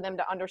important for them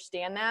to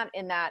understand that,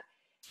 and that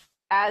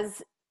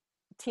as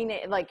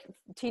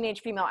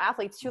teenage female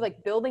athletes too,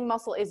 like building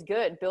muscle is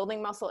good.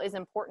 Building muscle is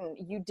important.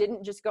 You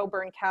didn't just go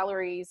burn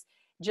calories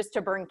just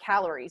to burn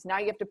calories. Now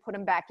you have to put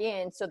them back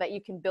in so that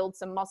you can build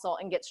some muscle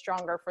and get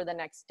stronger for the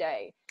next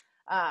day.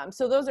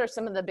 So those are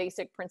some of the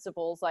basic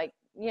principles. Like,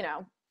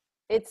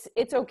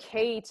 it's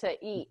okay to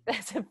eat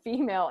as a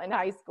female in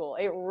high school.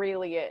 It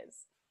really is.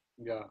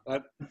 Yeah,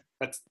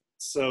 that's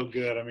so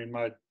good. I mean,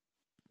 my,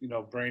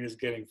 brain is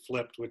getting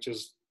flipped, which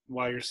is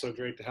why you're so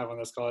great to have on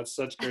this call. It's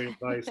such great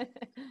advice.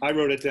 I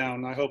wrote it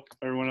down. I hope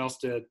everyone else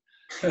did.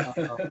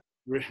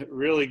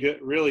 Really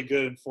good,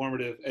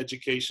 informative,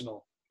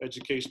 educational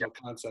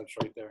concepts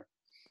right there.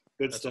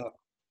 Good stuff.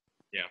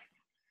 Yeah.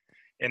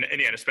 And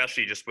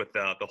especially just with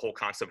the whole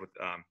concept with,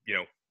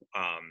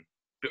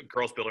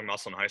 girls building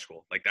muscle in high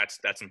school, like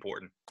that's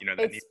important.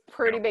 It's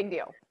pretty big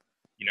deal.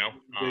 No,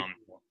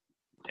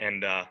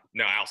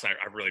 Allison,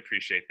 I really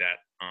appreciate that.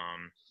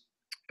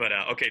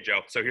 Okay,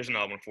 Joe, so here's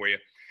another one for you.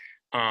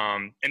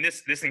 And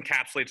this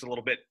encapsulates a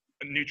little bit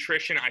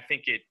nutrition. I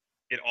think it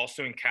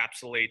also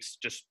encapsulates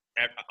just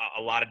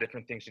a lot of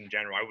different things in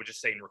general. I would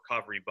just say in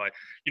recovery, but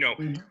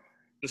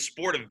the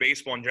sport of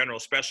baseball in general,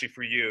 especially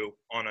for you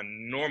on a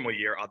normal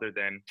year, other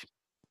than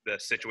the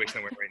situation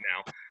that we're in right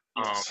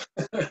now,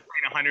 playing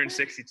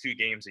 162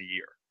 games a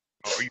year,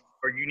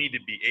 or you need to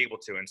be able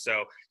to. And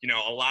so,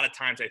 a lot of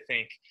times I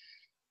think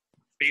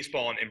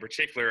baseball in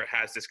particular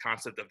has this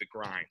concept of the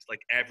grind.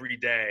 Like every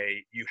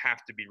day you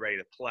have to be ready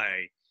to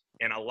play.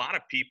 And a lot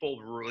of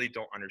people really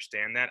don't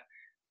understand that.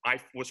 I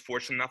was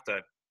fortunate enough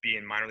to be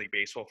in minor league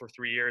baseball for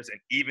 3 years. And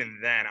even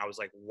then I was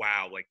like,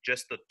 wow, like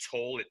just the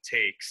toll it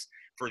takes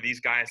for these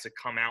guys to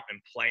come out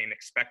and play and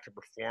expect to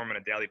perform on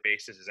a daily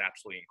basis is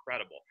absolutely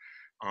incredible.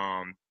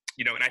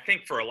 And I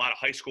think for a lot of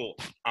high school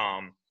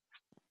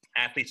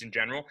athletes in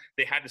general,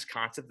 they had this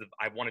concept of,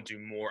 I want to do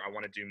more, I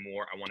want to do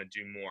more, I want to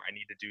do more, I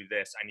need to do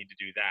this, I need to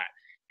do that.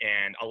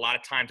 And a lot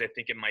of times I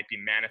think it might be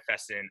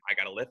manifest in, I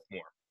got to lift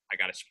more, I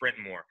got to sprint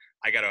more,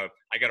 I got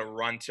to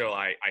run till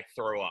I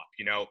throw up,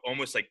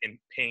 almost like in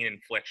pain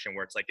infliction,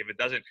 where it's like, if it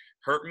doesn't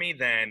hurt me,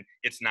 then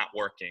it's not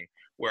working.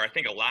 Where I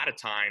think a lot of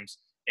times,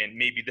 and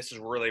maybe this is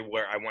really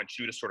where I want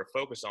you to sort of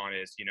focus on,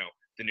 is,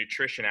 the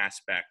nutrition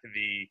aspect,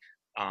 the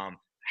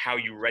how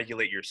you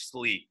regulate your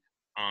sleep,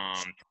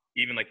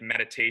 even like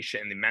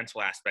meditation and the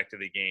mental aspect of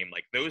the game.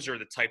 Like those are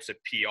the types of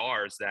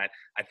PRs that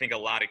I think a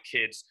lot of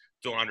kids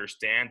don't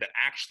understand, that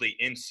actually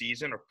in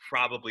season are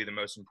probably the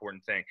most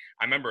important thing.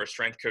 I remember a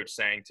strength coach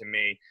saying to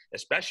me,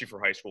 especially for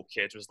high school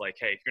kids, was like,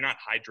 hey, if you're not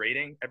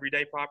hydrating every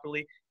day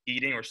properly,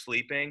 eating or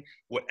sleeping,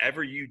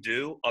 whatever you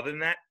do other than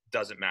that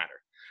doesn't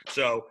matter.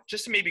 So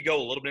just to maybe go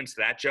a little bit into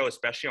that, Joe,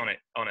 especially on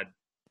a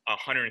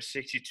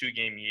 162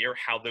 game year,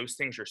 how those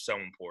things are so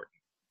important.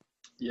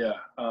 Yeah,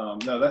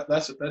 no,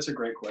 that's a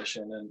great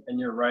question, and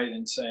you're right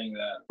in saying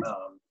that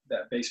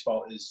that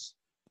baseball is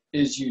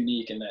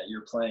unique in that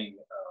you're playing,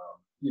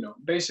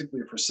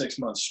 basically for 6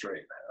 months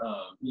straight.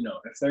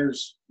 If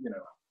there's,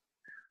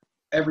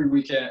 every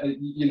weekend,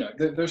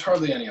 there's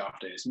hardly any off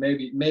days.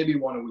 Maybe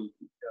one a week.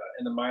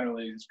 In the minor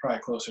leagues, it's probably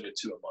closer to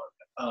 2 a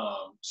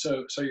month.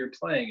 So you're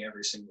playing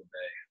every single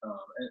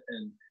day,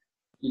 and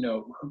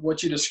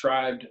what you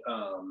described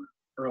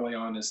early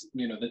on is,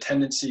 the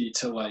tendency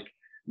to like,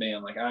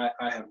 man, like I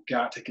have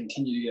got to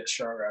continue to get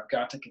stronger. I've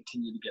got to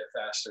continue to get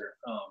faster.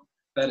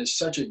 That is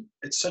such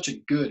a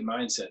good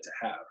mindset to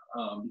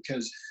have,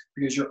 because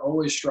you're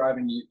always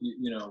striving.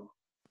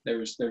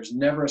 There's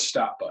never a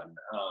stop button,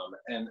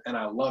 and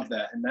I love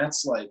that. And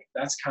that's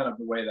kind of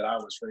the way that I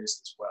was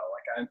raised as well.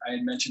 Like I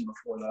had mentioned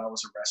before that I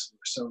was a wrestler,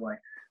 so like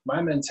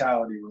my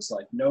mentality was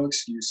like no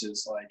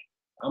excuses. Like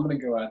I'm going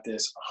to go at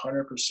this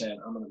 100%.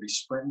 I'm going to be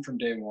sprinting from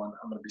day one.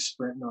 I'm going to be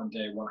sprinting on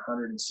day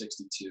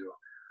 162.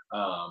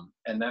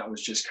 And that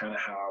was just kind of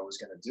how I was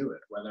going to do it,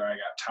 whether I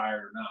got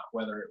tired or not,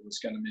 whether it was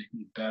going to make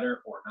me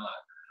better or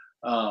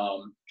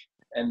not.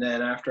 And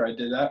then after I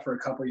did that for a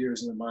couple of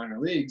years in the minor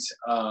leagues,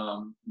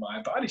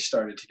 my body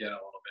started to get a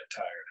little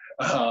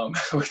bit tired,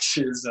 which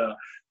is,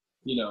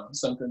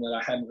 something that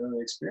I hadn't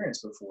really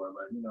experienced before.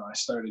 But, I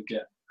started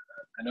getting,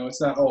 I know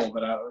it's not old,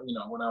 but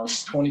when I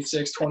was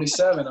 26,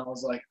 27, I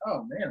was like,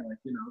 oh man, like,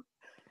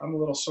 I'm a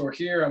little sore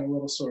here. I'm a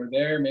little sore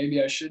there.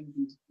 Maybe I shouldn't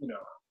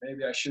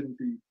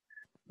be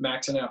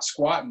maxing out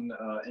squatting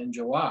in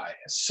July.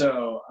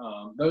 So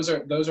those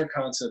are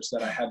concepts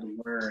that I had to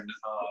learn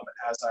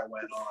as I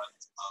went on.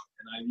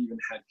 And I've even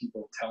had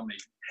people tell me,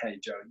 hey,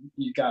 Joe,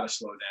 you got to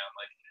slow down.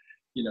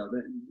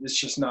 Like, it's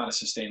just not a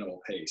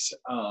sustainable pace.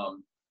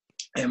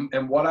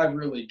 And what I've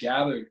really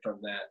gathered from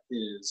that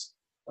is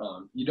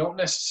you don't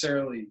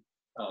necessarily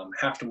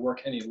have to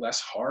work any less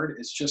hard.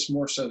 It's just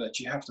more so that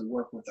you have to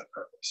work with a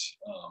purpose.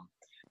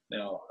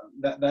 Now,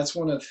 that's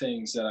one of the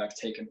things that I've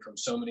taken from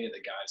so many of the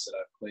guys that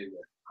I've played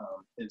with,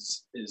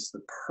 is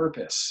the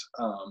purpose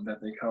that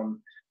they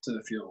come to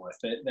the field with.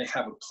 They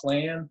have a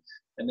plan,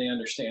 and they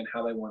understand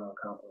how they want to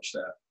accomplish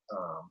that,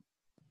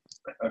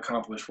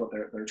 accomplish what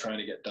they're trying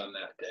to get done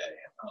that day.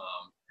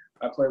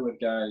 I play with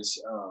guys,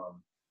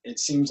 it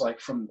seems like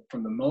from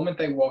the moment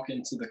they walk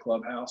into the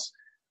clubhouse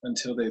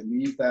until they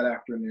leave that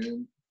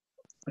afternoon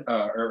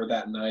or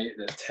that night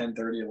at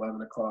 10:30,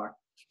 11 o'clock,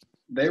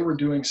 they were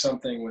doing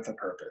something with a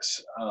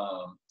purpose,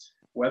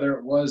 whether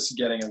it was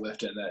getting a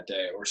lift in that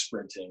day or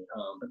sprinting,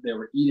 but they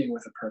were eating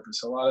with a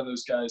purpose. A lot of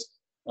those guys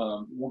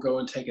will go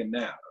and take a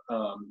nap,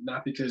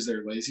 not because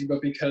they're lazy,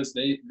 but because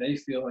they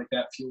feel like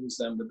that fuels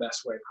them the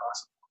best way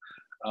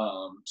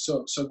possible.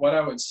 So what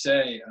I would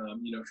say,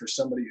 for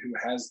somebody who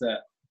has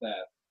that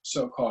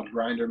so-called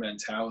grinder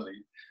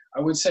mentality, I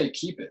would say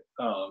keep it,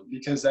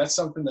 because that's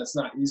something that's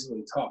not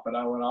easily taught. But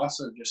I would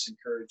also just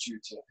encourage you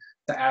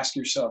to ask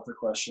yourself the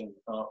question,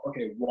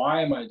 okay,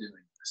 why am I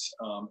doing this?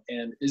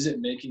 And is it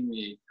making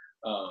me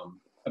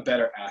a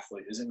better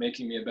athlete? Is it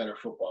making me a better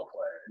football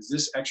player? Is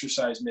this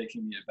exercise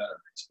making me a better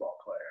baseball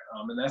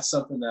player? And that's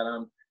something that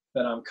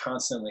I'm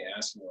constantly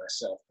asking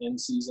myself, in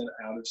season,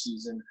 out of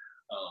season.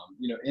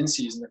 In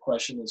season, the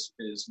question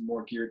is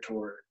more geared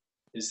toward,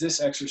 is this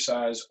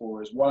exercise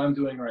or is what I'm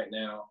doing right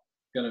now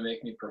going to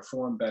make me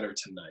perform better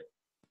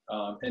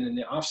tonight? And in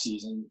the off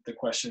season, the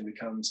question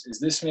becomes, is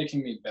this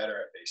making me better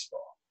at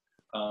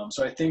baseball?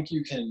 So I think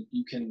you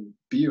can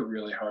be a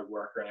really hard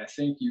worker, and I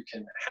think you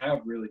can have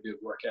really good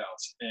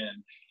workouts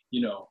and,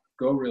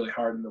 go really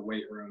hard in the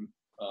weight room,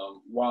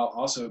 while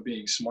also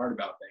being smart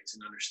about things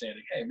and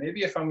understanding, hey,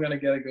 maybe if I'm going to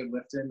get a good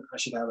lift in, I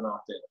should have an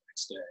off day the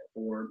next day.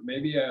 Or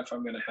maybe if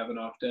I'm going to have an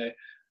off day,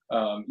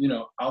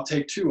 I'll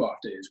take 2 off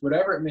days,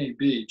 whatever it may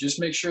be. Just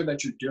make sure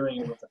that you're doing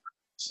it with a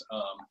purpose.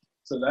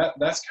 So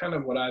that's kind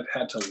of what I've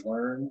had to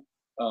learn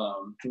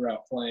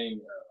throughout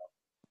playing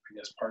I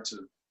guess, parts of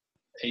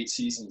 8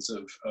 seasons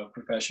of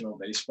professional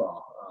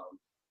baseball.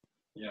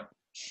 Yeah.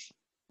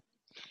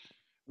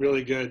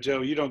 Really good.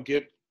 Joe, you don't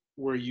get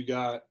where you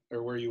got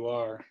or where you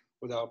are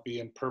without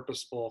being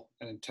purposeful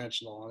and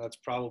intentional. And that's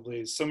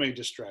probably so many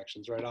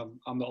distractions, right?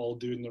 I'm the old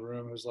dude in the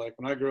room who's like,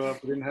 when I grew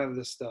up, we didn't have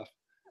this stuff.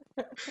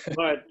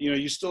 But,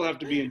 you still have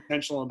to be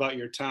intentional about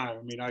your time.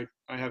 I mean, I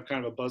have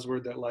kind of a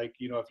buzzword that, like,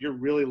 if you're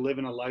really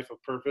living a life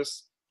of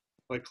purpose,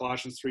 like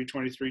Colossians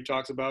 3:23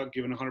 talks about,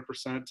 giving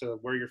 100% to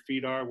where your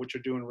feet are, what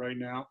you're doing right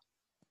now.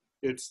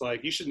 It's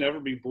like, you should never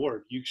be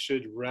bored. You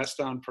should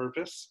rest on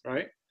purpose,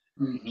 right?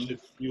 Mm-hmm. You should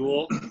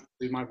fuel,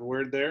 leave my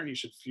word there. You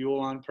should fuel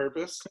on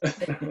purpose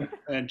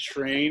and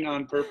train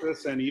on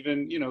purpose, and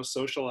even,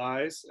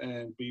 socialize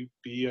and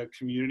be a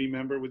community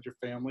member with your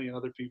family and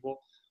other people.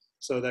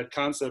 So that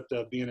concept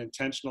of being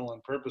intentional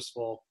and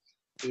purposeful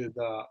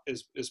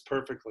is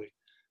perfectly.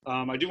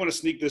 I do want to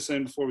sneak this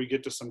in before we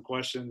get to some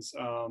questions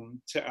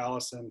to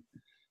Allison.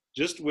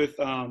 Just with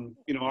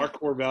our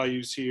core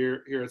values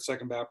here at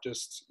Second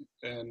Baptist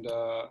and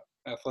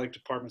athletic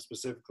department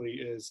specifically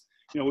is,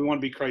 we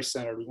want to be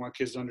Christ-centered. We want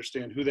kids to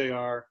understand who they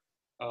are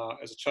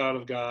as a child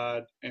of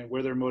God and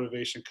where their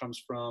motivation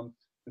comes from.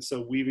 And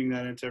so weaving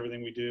that into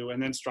everything we do,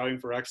 and then striving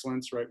for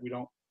excellence, right? We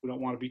don't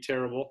want to be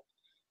terrible.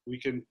 We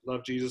can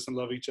love Jesus and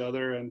love each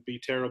other and be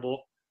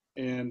terrible.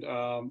 And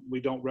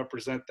we don't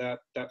represent that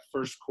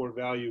first core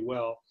value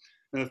well.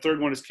 And the third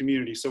one is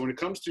community. So when it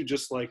comes to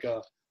just like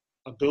a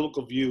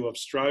biblical view of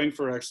striving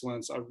for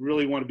excellence, I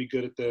really want to be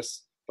good at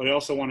this, but I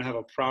also want to have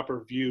a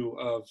proper view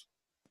of,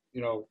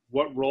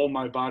 what role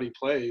my body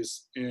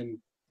plays in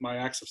my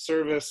acts of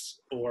service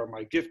or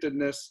my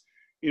giftedness.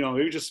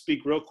 Maybe just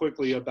speak real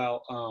quickly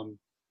about,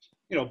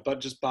 but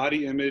just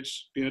body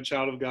image, being a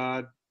child of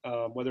God,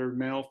 whether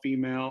male,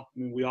 female. I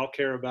mean, we all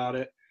care about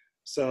it.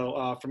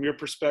 So from your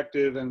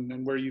perspective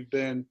and where you've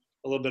been,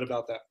 a little bit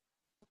about that.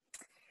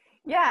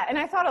 Yeah. And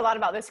I thought a lot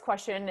about this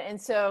question.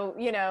 And so,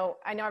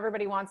 I know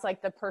everybody wants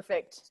like the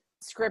perfect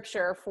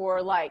scripture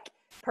for like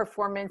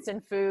performance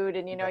and food.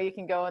 And, you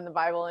can go in the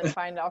Bible and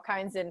find all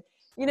kinds. And,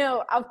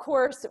 of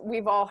course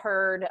we've all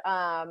heard,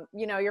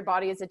 your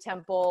body is a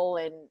temple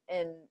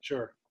and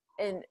Sure.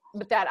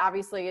 But that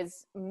obviously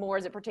is more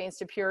as it pertains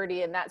to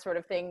purity and that sort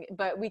of thing.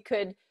 But we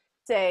could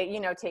say,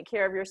 take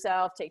care of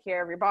yourself, take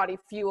care of your body,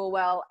 fuel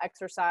well,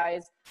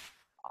 exercise,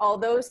 all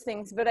those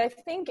things. But I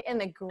think in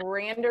the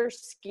grander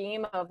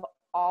scheme of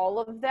all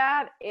of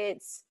that,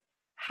 it's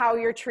how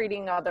you're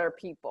treating other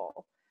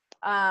people.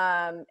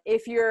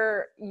 If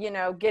you're,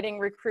 getting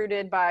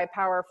recruited by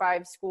Power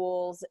 5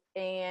 schools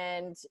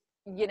and,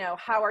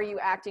 how are you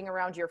acting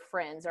around your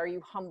friends? Are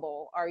you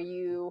humble? Are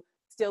you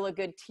still a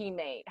good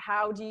teammate?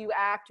 How do you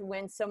act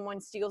when someone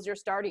steals your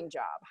starting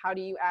job? How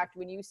do you act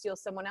when you steal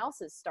someone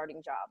else's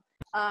starting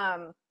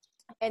job?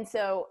 And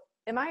so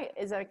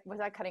was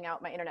I cutting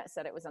out? My internet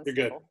said it was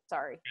unstable.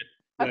 Sorry.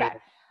 Okay.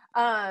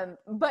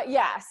 But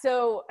yeah,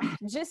 so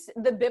just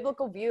the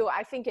biblical view,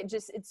 I think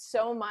it's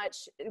so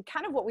much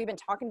kind of what we've been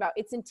talking about.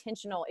 It's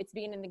intentional. It's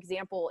being an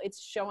example.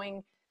 It's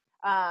showing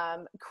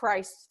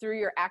Christ through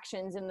your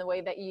actions in the way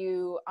that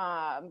you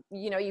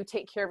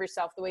take care of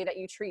yourself, the way that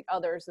you treat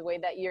others, the way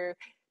that you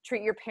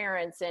treat your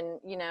parents, and,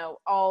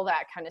 all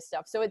that kind of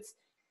stuff. So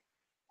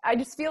I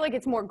just feel like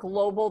it's more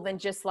global than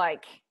just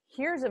like,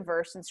 here's a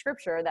verse in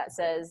scripture that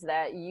says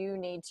that you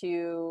need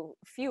to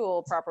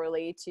fuel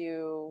properly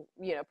to,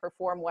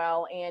 perform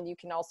well, and you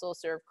can also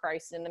serve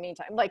Christ in the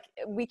meantime. Like,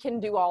 we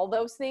can do all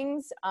those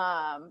things,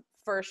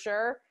 for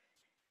sure.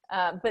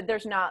 But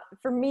there's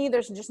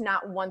just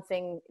not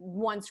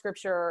one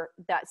scripture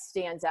that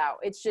stands out.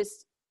 It's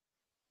just,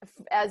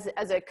 as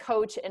a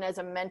coach and as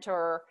a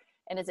mentor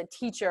and as a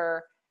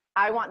teacher,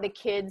 I want the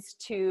kids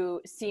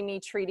to see me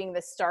treating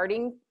the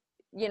starting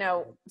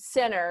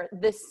center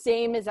the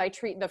same as I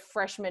treat the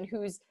freshman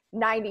who's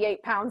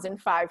 98 pounds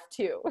and 5'2",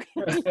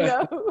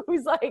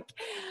 who's like,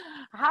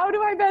 how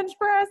do I bench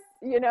press?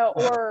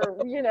 Or,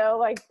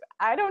 like,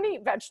 I don't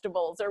eat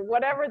vegetables or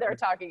whatever they're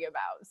talking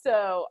about.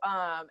 So,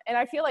 and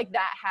I feel like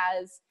that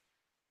has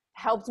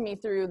helped me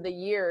through the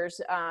years,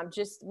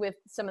 just with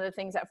some of the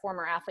things that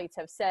former athletes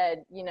have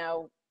said,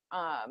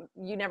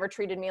 you never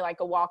treated me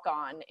like a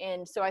walk-on.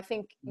 And so I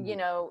think,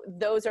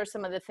 those are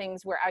some of the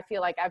things where I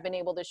feel like I've been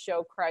able to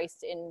show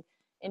Christ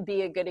and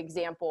be a good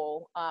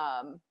example,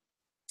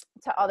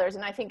 to others.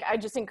 And I think I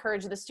just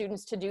encourage the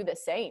students to do the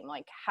same.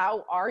 Like,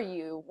 how are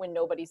you when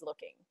nobody's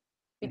looking?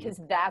 Because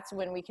that's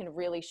when we can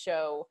really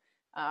show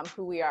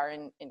who we are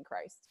in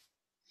Christ.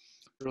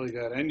 Really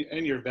good.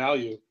 And your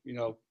value,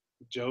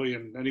 Joey,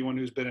 and anyone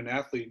who's been an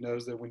athlete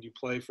knows that when you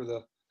play for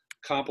the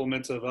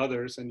compliments of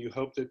others and you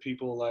hope that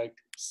people like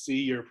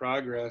see your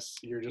progress,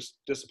 you're just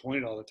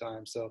disappointed all the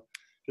time. So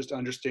just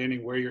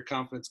understanding where your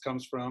confidence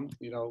comes from,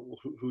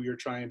 who you're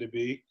trying to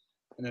be,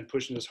 and then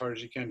pushing as hard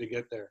as you can to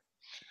get there.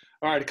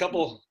 All right, a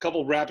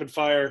couple rapid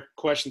fire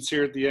questions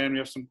here at the end. We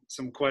have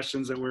some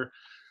questions that were,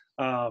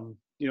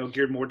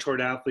 geared more toward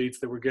athletes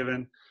that were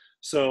given.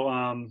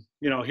 So,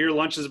 here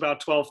lunch is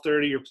about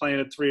 12:30. You're playing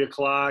at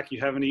 3:00. You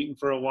haven't eaten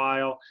for a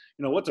while.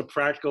 What's a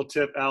practical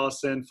tip,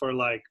 Allison, for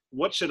like,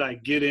 what should I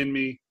get in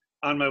me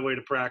on my way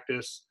to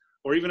practice?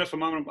 Or even if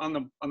I'm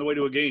on the way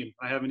to a game,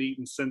 I haven't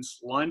eaten since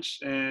lunch,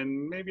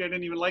 and maybe I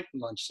didn't even like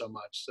lunch so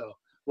much. So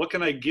what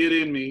can I get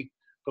in me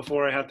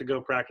before I have to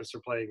go practice or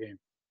play a game?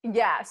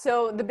 Yeah.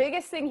 So the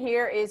biggest thing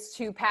here is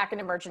to pack an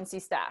emergency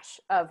stash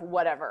of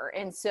whatever.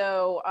 And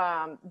so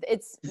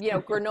it's,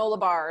 granola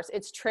bars,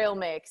 it's trail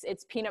mix,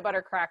 it's peanut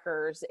butter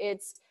crackers,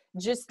 it's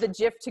just the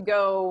Jif to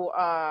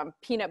go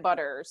peanut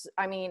butters.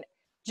 I mean,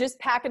 just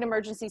pack an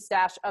emergency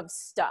stash of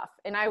stuff.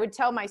 And I would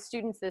tell my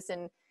students this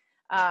in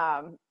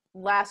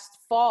last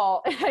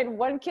fall. I had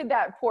one kid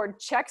that poured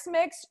Chex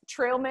Mix,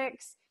 trail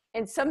mix,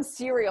 and some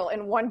cereal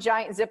in one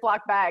giant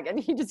Ziploc bag. And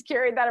he just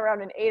carried that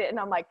around and ate it. And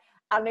I'm like,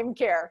 I don't even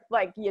care.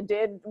 Like, you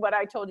did what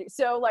I told you.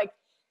 So like,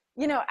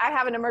 I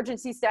have an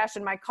emergency stash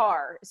in my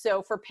car.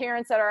 So for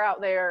parents that are out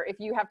there, if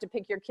you have to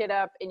pick your kid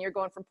up and you're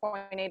going from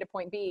point A to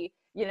point B,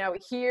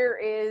 here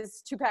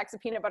is 2 packs of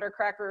peanut butter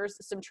crackers,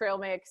 some trail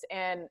mix,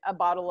 and a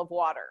bottle of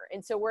water.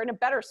 And so we're in a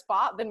better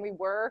spot than we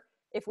were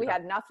if we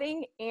had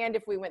nothing and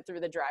if we went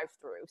through the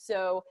drive-through.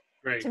 So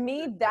Right. To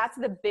me, that's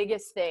the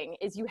biggest thing,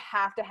 is you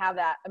have to have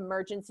that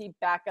emergency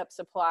backup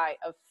supply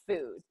of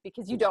food,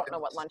 because you don't know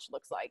what lunch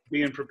looks like.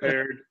 Being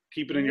prepared,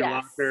 keep it in your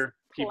locker,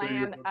 keep it in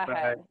your book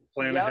bag,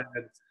 plan ahead.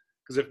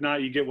 Because if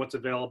not, you get what's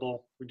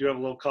available. We do have a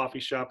little coffee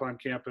shop on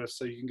campus,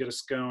 so you can get a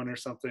scone or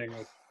something.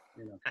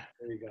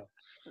 There you go.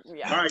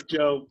 Yeah. All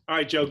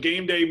right, Joe,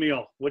 game day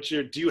meal.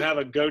 Do you have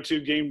a go-to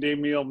game day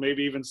meal,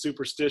 maybe even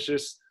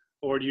superstitious,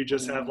 or do you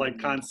just have like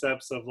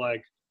concepts of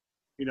like,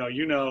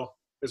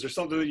 is there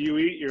something that you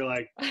eat? You're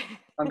like,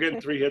 I'm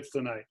getting 3 hits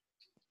tonight.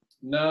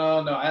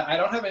 No, I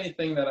don't have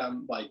anything that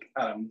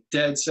I'm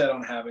dead set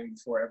on having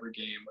before every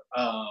game.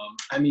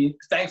 I mean,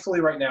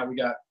 thankfully right now we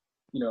got,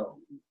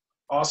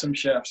 awesome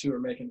chefs who are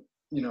making,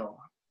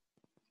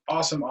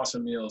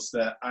 awesome meals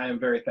that I am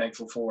very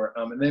thankful for.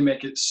 And they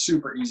make it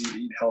super easy to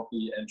eat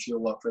healthy and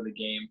fuel up for the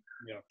game.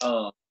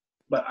 Yeah.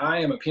 But I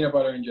am a peanut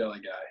butter and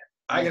jelly guy.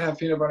 I can have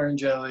peanut butter and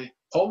jelly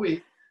whole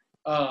week.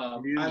 I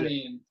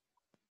mean,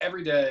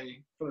 every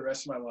day for the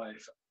rest of my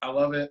life. I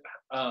love it.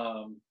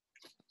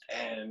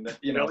 And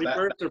jelly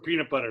first or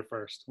peanut butter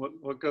first?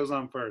 What goes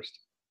on first?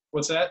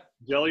 What's that?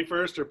 Jelly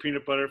first or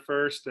peanut butter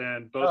first,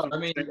 and both on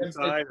the same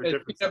side or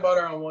different? Peanut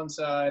butter on one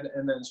side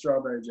and then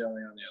strawberry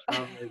jelly on the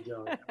other. Strawberry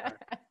jelly.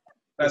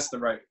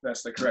 Right.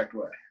 That's the correct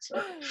way.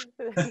 So.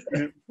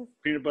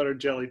 Peanut butter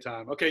jelly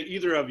time. Okay,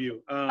 either of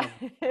you.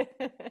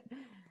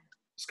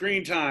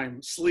 Screen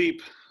time,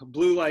 sleep,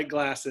 blue light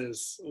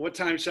glasses. What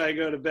time should I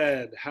go to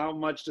bed? How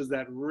much does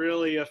that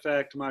really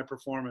affect my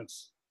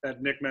performance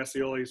at Nick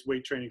Mascioli's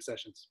weight training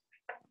sessions?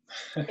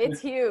 It's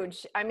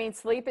huge. I mean,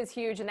 sleep is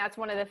huge. And that's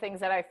one of the things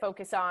that I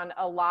focus on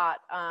a lot.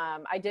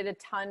 I did a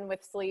ton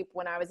with sleep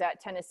when I was at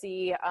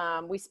Tennessee.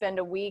 We spend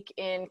a week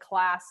in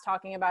class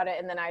talking about it.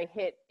 And then I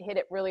hit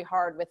it really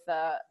hard with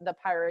the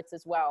Pirates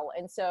as well.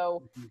 And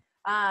so,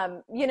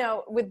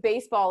 with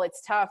baseball,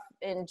 it's tough.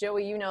 And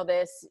Joey,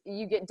 this,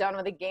 you get done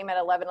with a game at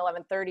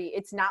 11:30.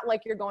 It's not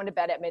like you're going to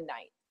bed at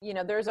midnight.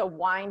 There's a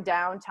wind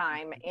down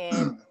time,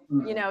 and,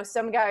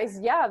 some guys,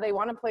 they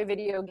want to play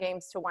video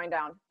games to wind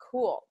down.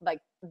 Cool. Like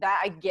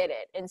that, I get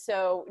it. And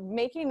so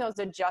making those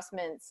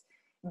adjustments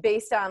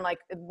based on like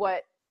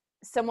what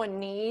someone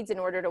needs in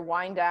order to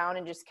wind down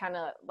and just kind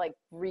of like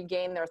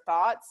regain their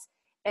thoughts,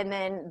 and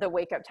then the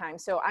wake up time.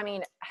 So, I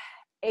mean,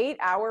 8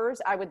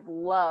 hours, I would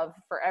love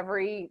for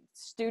every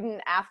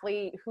student,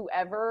 athlete,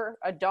 whoever,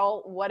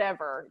 adult,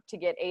 whatever, to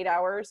get 8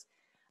 hours.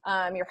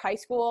 Your high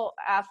school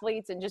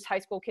athletes and just high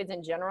school kids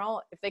in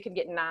general, if they could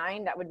get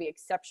 9, that would be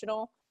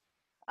exceptional.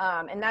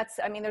 And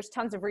there's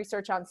tons of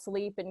research on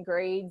sleep and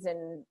grades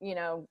and,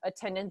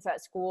 attendance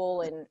at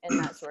school and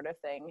that sort of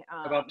thing.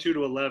 About 2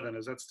 to 11,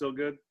 is that still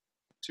good?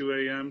 2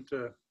 a.m.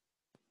 to,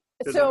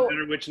 doesn't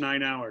matter which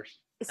 9 hours.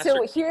 That's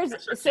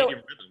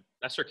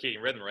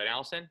circadian rhythm, right,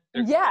 Allison?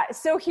 Yeah.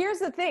 So here's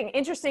the thing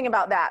interesting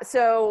about that.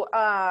 So,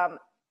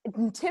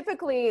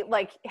 typically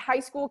like high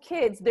school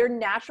kids, their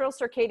natural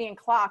circadian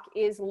clock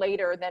is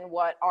later than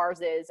what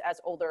ours is as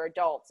older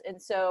adults.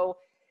 And so,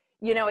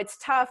 it's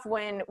tough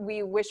when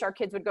we wish our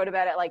kids would go to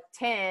bed at like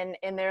 10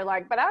 and they're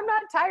like, but I'm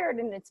not tired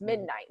and it's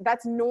midnight.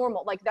 That's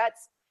normal. Like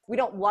we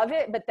don't love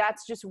it, but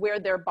that's just where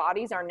their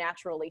bodies are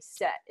naturally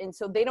set. And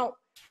so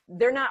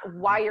they're not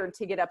wired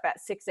to get up at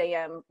 6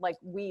 a.m. like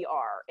we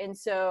are. And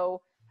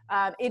so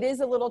it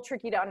is a little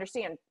tricky to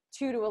understand.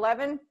 2 to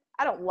 11,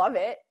 I don't love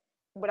it.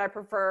 Would I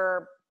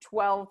prefer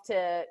 12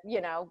 to,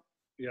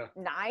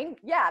 9?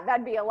 Yeah,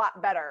 that'd be a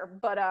lot better.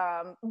 But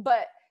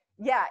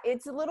yeah,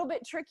 it's a little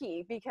bit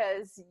tricky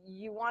because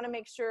you want to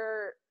make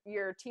sure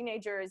your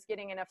teenager is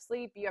getting enough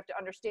sleep. You have to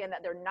understand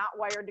that they're not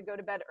wired to go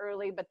to bed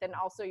early, but then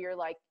also you're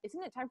like,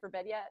 isn't it time for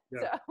bed yet?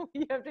 Yeah. So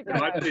you have to go.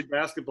 I played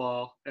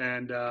basketball,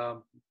 and I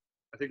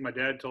think my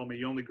dad told me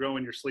you only grow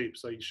in your sleep,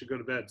 so you should go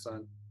to bed,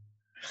 son.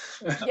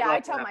 Yeah, I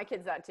tell my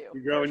kids that too.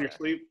 You grow in your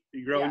sleep.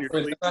 You grow in your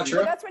sleep. Well,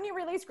 that's when you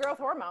release growth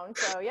hormone.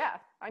 So yeah,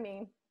 I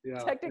mean. Yeah,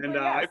 Technically, and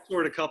yes. I've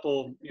toured a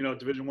couple,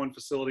 Division I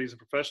facilities and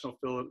professional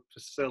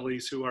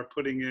facilities who are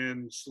putting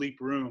in sleep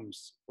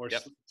rooms or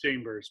sleep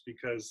chambers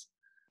because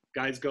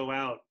guys go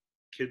out,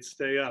 kids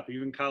stay up,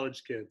 even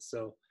college kids.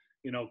 So,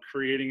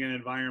 creating an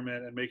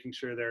environment and making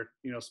sure they're,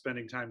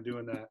 spending time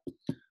doing that.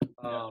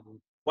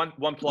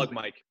 One plug,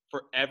 Mike,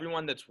 for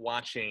everyone that's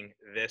watching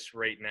this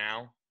right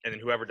now, and then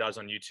whoever does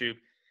on YouTube,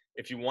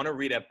 if you want to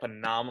read a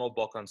phenomenal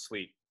book on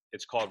sleep,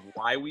 it's called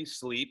Why We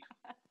Sleep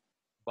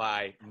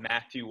by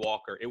Matthew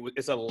Walker.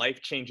 It's a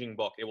life-changing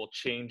book. It will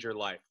change your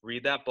life.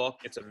 Read that book.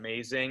 It's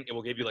amazing. It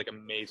will give you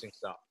amazing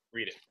stuff.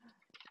 Read it.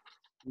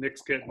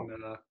 Nick's getting, a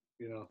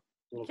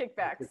little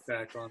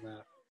Kickback on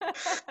that.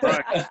 All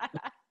right.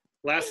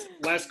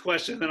 Last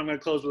question, then I'm going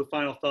to close with a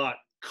final thought.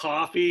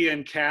 Coffee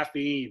and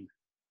caffeine.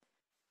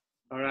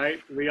 All right.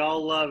 We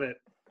all love it.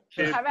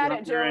 Kids, have at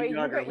it, Joey.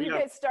 You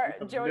get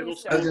started. Joey, you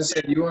start. I was gonna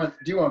say, do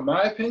you want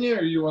my opinion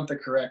or do you want the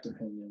correct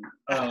opinion?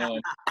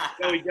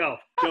 Joey, go.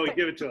 Joey,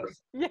 give it to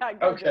us. Yeah.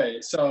 Go, okay,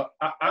 Joey. so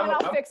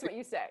I'll fix what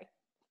you say.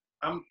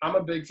 I'm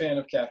a big fan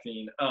of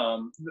caffeine.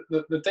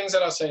 The things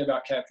that I'll say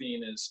about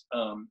caffeine is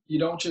you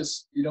don't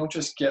just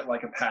get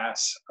like a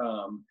pass.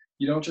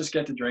 You don't just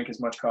get to drink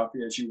as much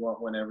coffee as you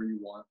want whenever you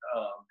want,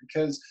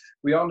 because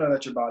we all know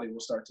that your body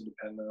will start to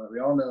depend on it. We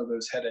all know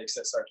those headaches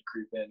that start to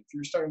creep in. If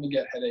you're starting to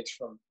get headaches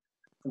from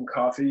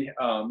coffee,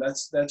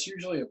 that's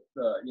usually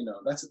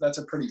that's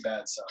a pretty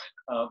bad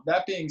sign.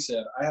 That being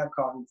said, I have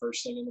coffee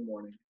first thing in the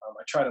morning.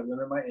 I try to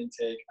limit my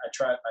intake.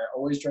 I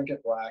always drink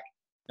it black,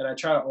 and I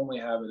try to only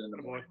have it in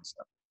the morning.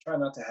 So I try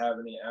not to have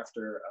any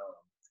after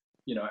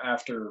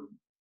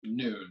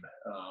noon,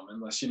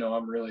 unless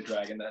I'm really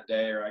dragging that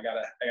day or I got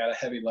a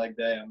heavy leg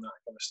day. I'm not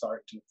going to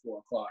start until 4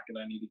 o'clock, and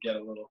I need to get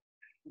a little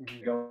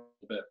go a little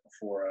bit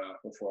before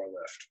I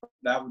lift.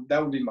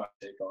 That would be my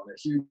take on it.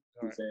 Huge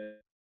fan.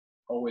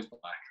 Always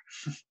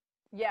black.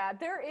 Yeah,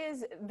 there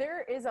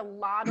is a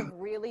lot of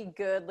really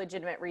good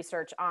legitimate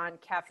research on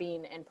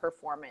caffeine and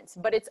performance,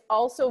 but it's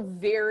also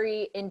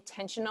very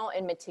intentional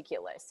and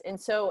meticulous. And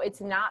so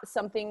it's not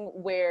something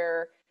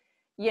where,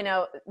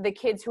 the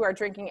kids who are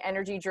drinking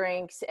energy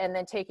drinks and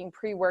then taking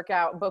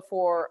pre-workout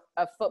before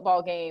a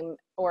football game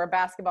or a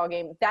basketball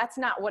game, that's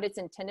not what it's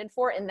intended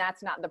for. And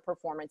that's not the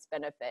performance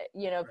benefit.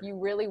 If you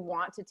really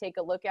want to take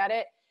a look at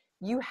it,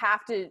 you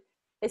have to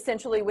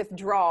essentially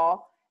withdraw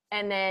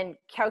and then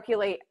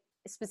calculate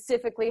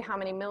specifically how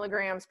many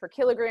milligrams per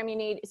kilogram you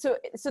need. So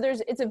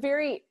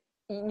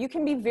you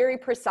can be very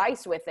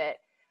precise with it.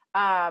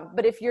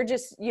 But if you're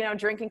just,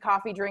 drinking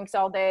coffee drinks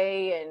all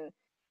day and,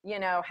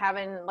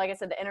 having, like I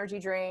said, the energy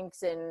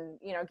drinks and,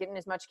 getting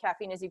as much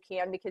caffeine as you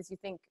can because you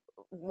think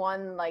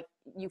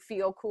you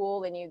feel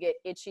cool and you get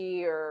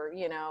itchy or,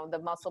 the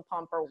muscle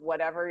pump or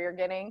whatever you're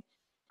getting,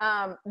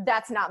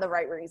 that's not the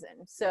right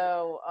reason.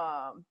 So,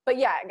 but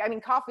yeah, I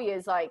mean, coffee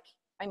is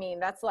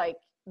that's like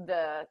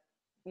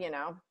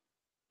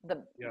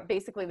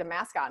basically the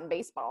mascot in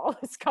baseball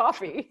is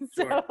coffee.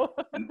 So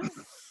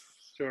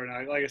Sure.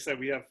 And like I said,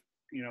 we have,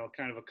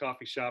 kind of a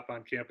coffee shop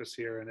on campus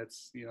here, and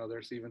it's,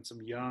 there's even some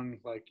young,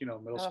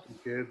 middle school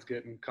kids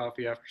getting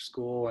coffee after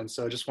school. And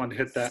so I just wanted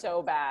to hit that.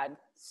 So bad.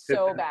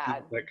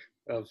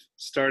 Of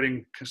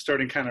starting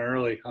kind of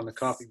early on the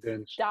coffee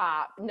binge.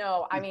 Stop.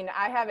 No, I mean,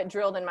 I have it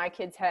drilled in my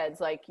kids'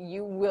 heads.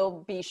 You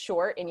will be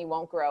short and you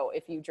won't grow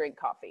if you drink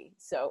coffee.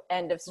 So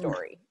end of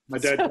story. My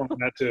dad told me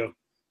that too.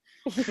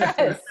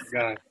 Yes.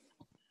 God.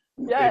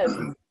 Yes.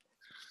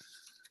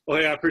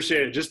 Well, yeah, I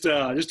appreciate it. Just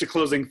a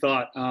closing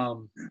thought.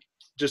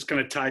 Just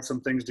going to tie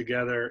some things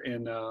together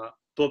in a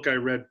book I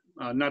read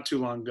not too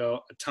long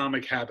ago,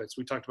 Atomic Habits.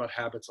 We talked about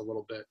habits a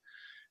little bit.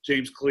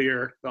 James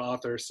Clear, the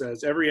author,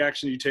 says, every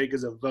action you take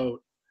is a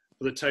vote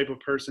for the type of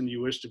person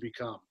you wish to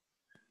become.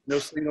 No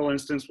single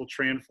instance will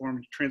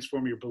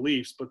transform your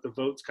beliefs, but the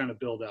votes kind of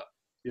build up.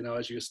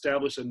 As you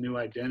establish a new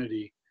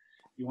identity,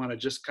 you want to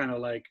just kind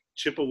of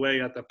chip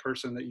away at the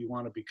person that you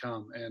want to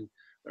become. And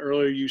the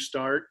earlier you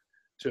start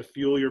to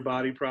fuel your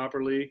body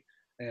properly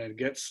and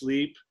get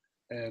sleep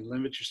and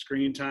limit your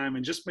screen time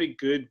and just make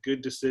good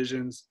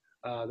decisions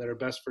that are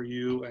best for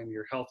you and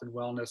your health and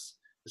wellness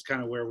is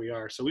kind of where we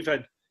are. So we've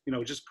had,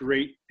 just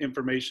great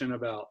information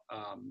about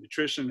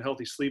nutrition,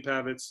 healthy sleep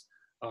habits.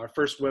 Our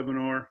first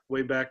webinar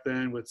way back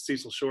then with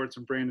Cecil Shorts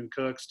and Brandon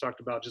Cooks talked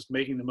about just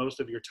making the most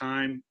of your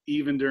time,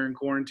 even during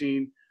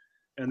quarantine.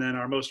 And then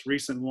our most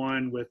recent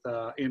one with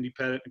Andy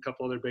Pettit and a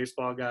couple other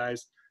baseball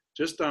guys,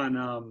 just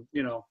on,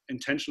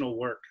 intentional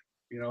work,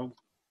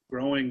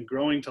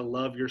 growing to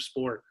love your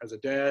sport as a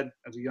dad,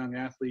 as a young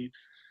athlete.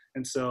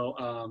 And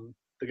so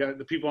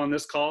the people on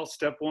this call,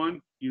 step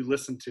one, you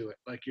listen to it.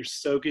 You're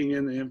soaking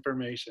in the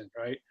information,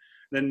 right?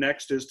 Then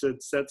next is to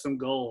set some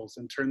goals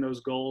and turn those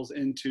goals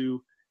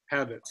into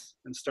habits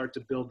and start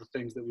to build the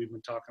things that we've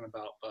been talking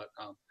about. But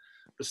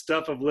the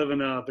stuff of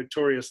living a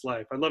victorious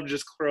life. I'd love to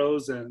just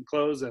close and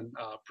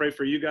pray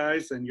for you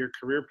guys and your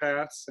career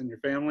paths and your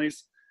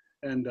families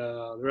and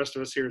the rest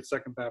of us here at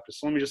Second Baptist.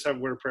 So let me just have a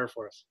word of prayer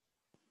for us.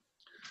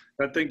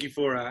 God, thank you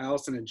for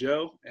Allison and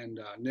Joe and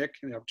Nick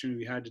and the opportunity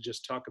we had to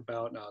just talk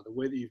about the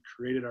way that you've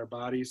created our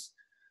bodies,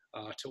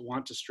 to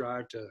want to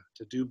strive to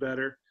do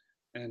better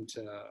and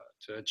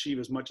to achieve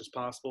as much as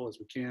possible as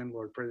we can.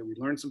 Lord, pray that we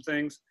learn some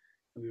things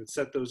and we would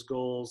set those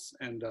goals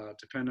and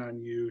depend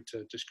on you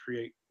to just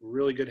create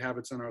really good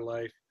habits in our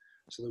life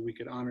so that we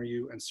could honor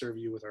you and serve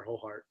you with our whole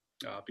heart.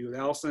 Be with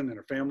Allison and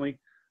her family.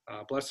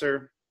 Bless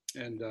her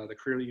and the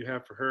career that you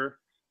have for her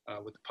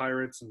with the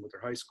Pirates and with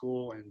her high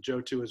school, and Joe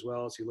too as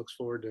well, as he looks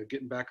forward to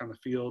getting back on the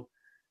field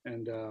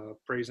and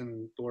praising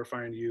and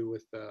glorifying you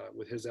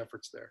with his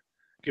efforts there.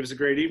 Give us a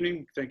great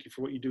evening. Thank you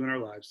for what you do in our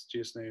lives. In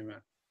Jesus' name,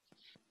 amen.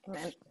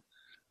 Amen.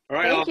 All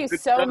right. Thank you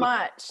so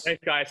much.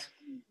 Thanks, guys.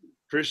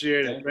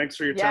 Appreciate it. Thanks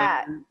for your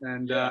time,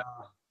 and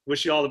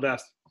wish you all the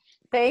best.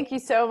 Thank you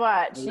so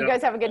much. You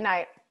guys have a good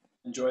night.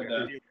 Enjoyed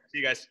that. See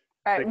you guys.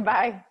 All right,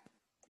 bye.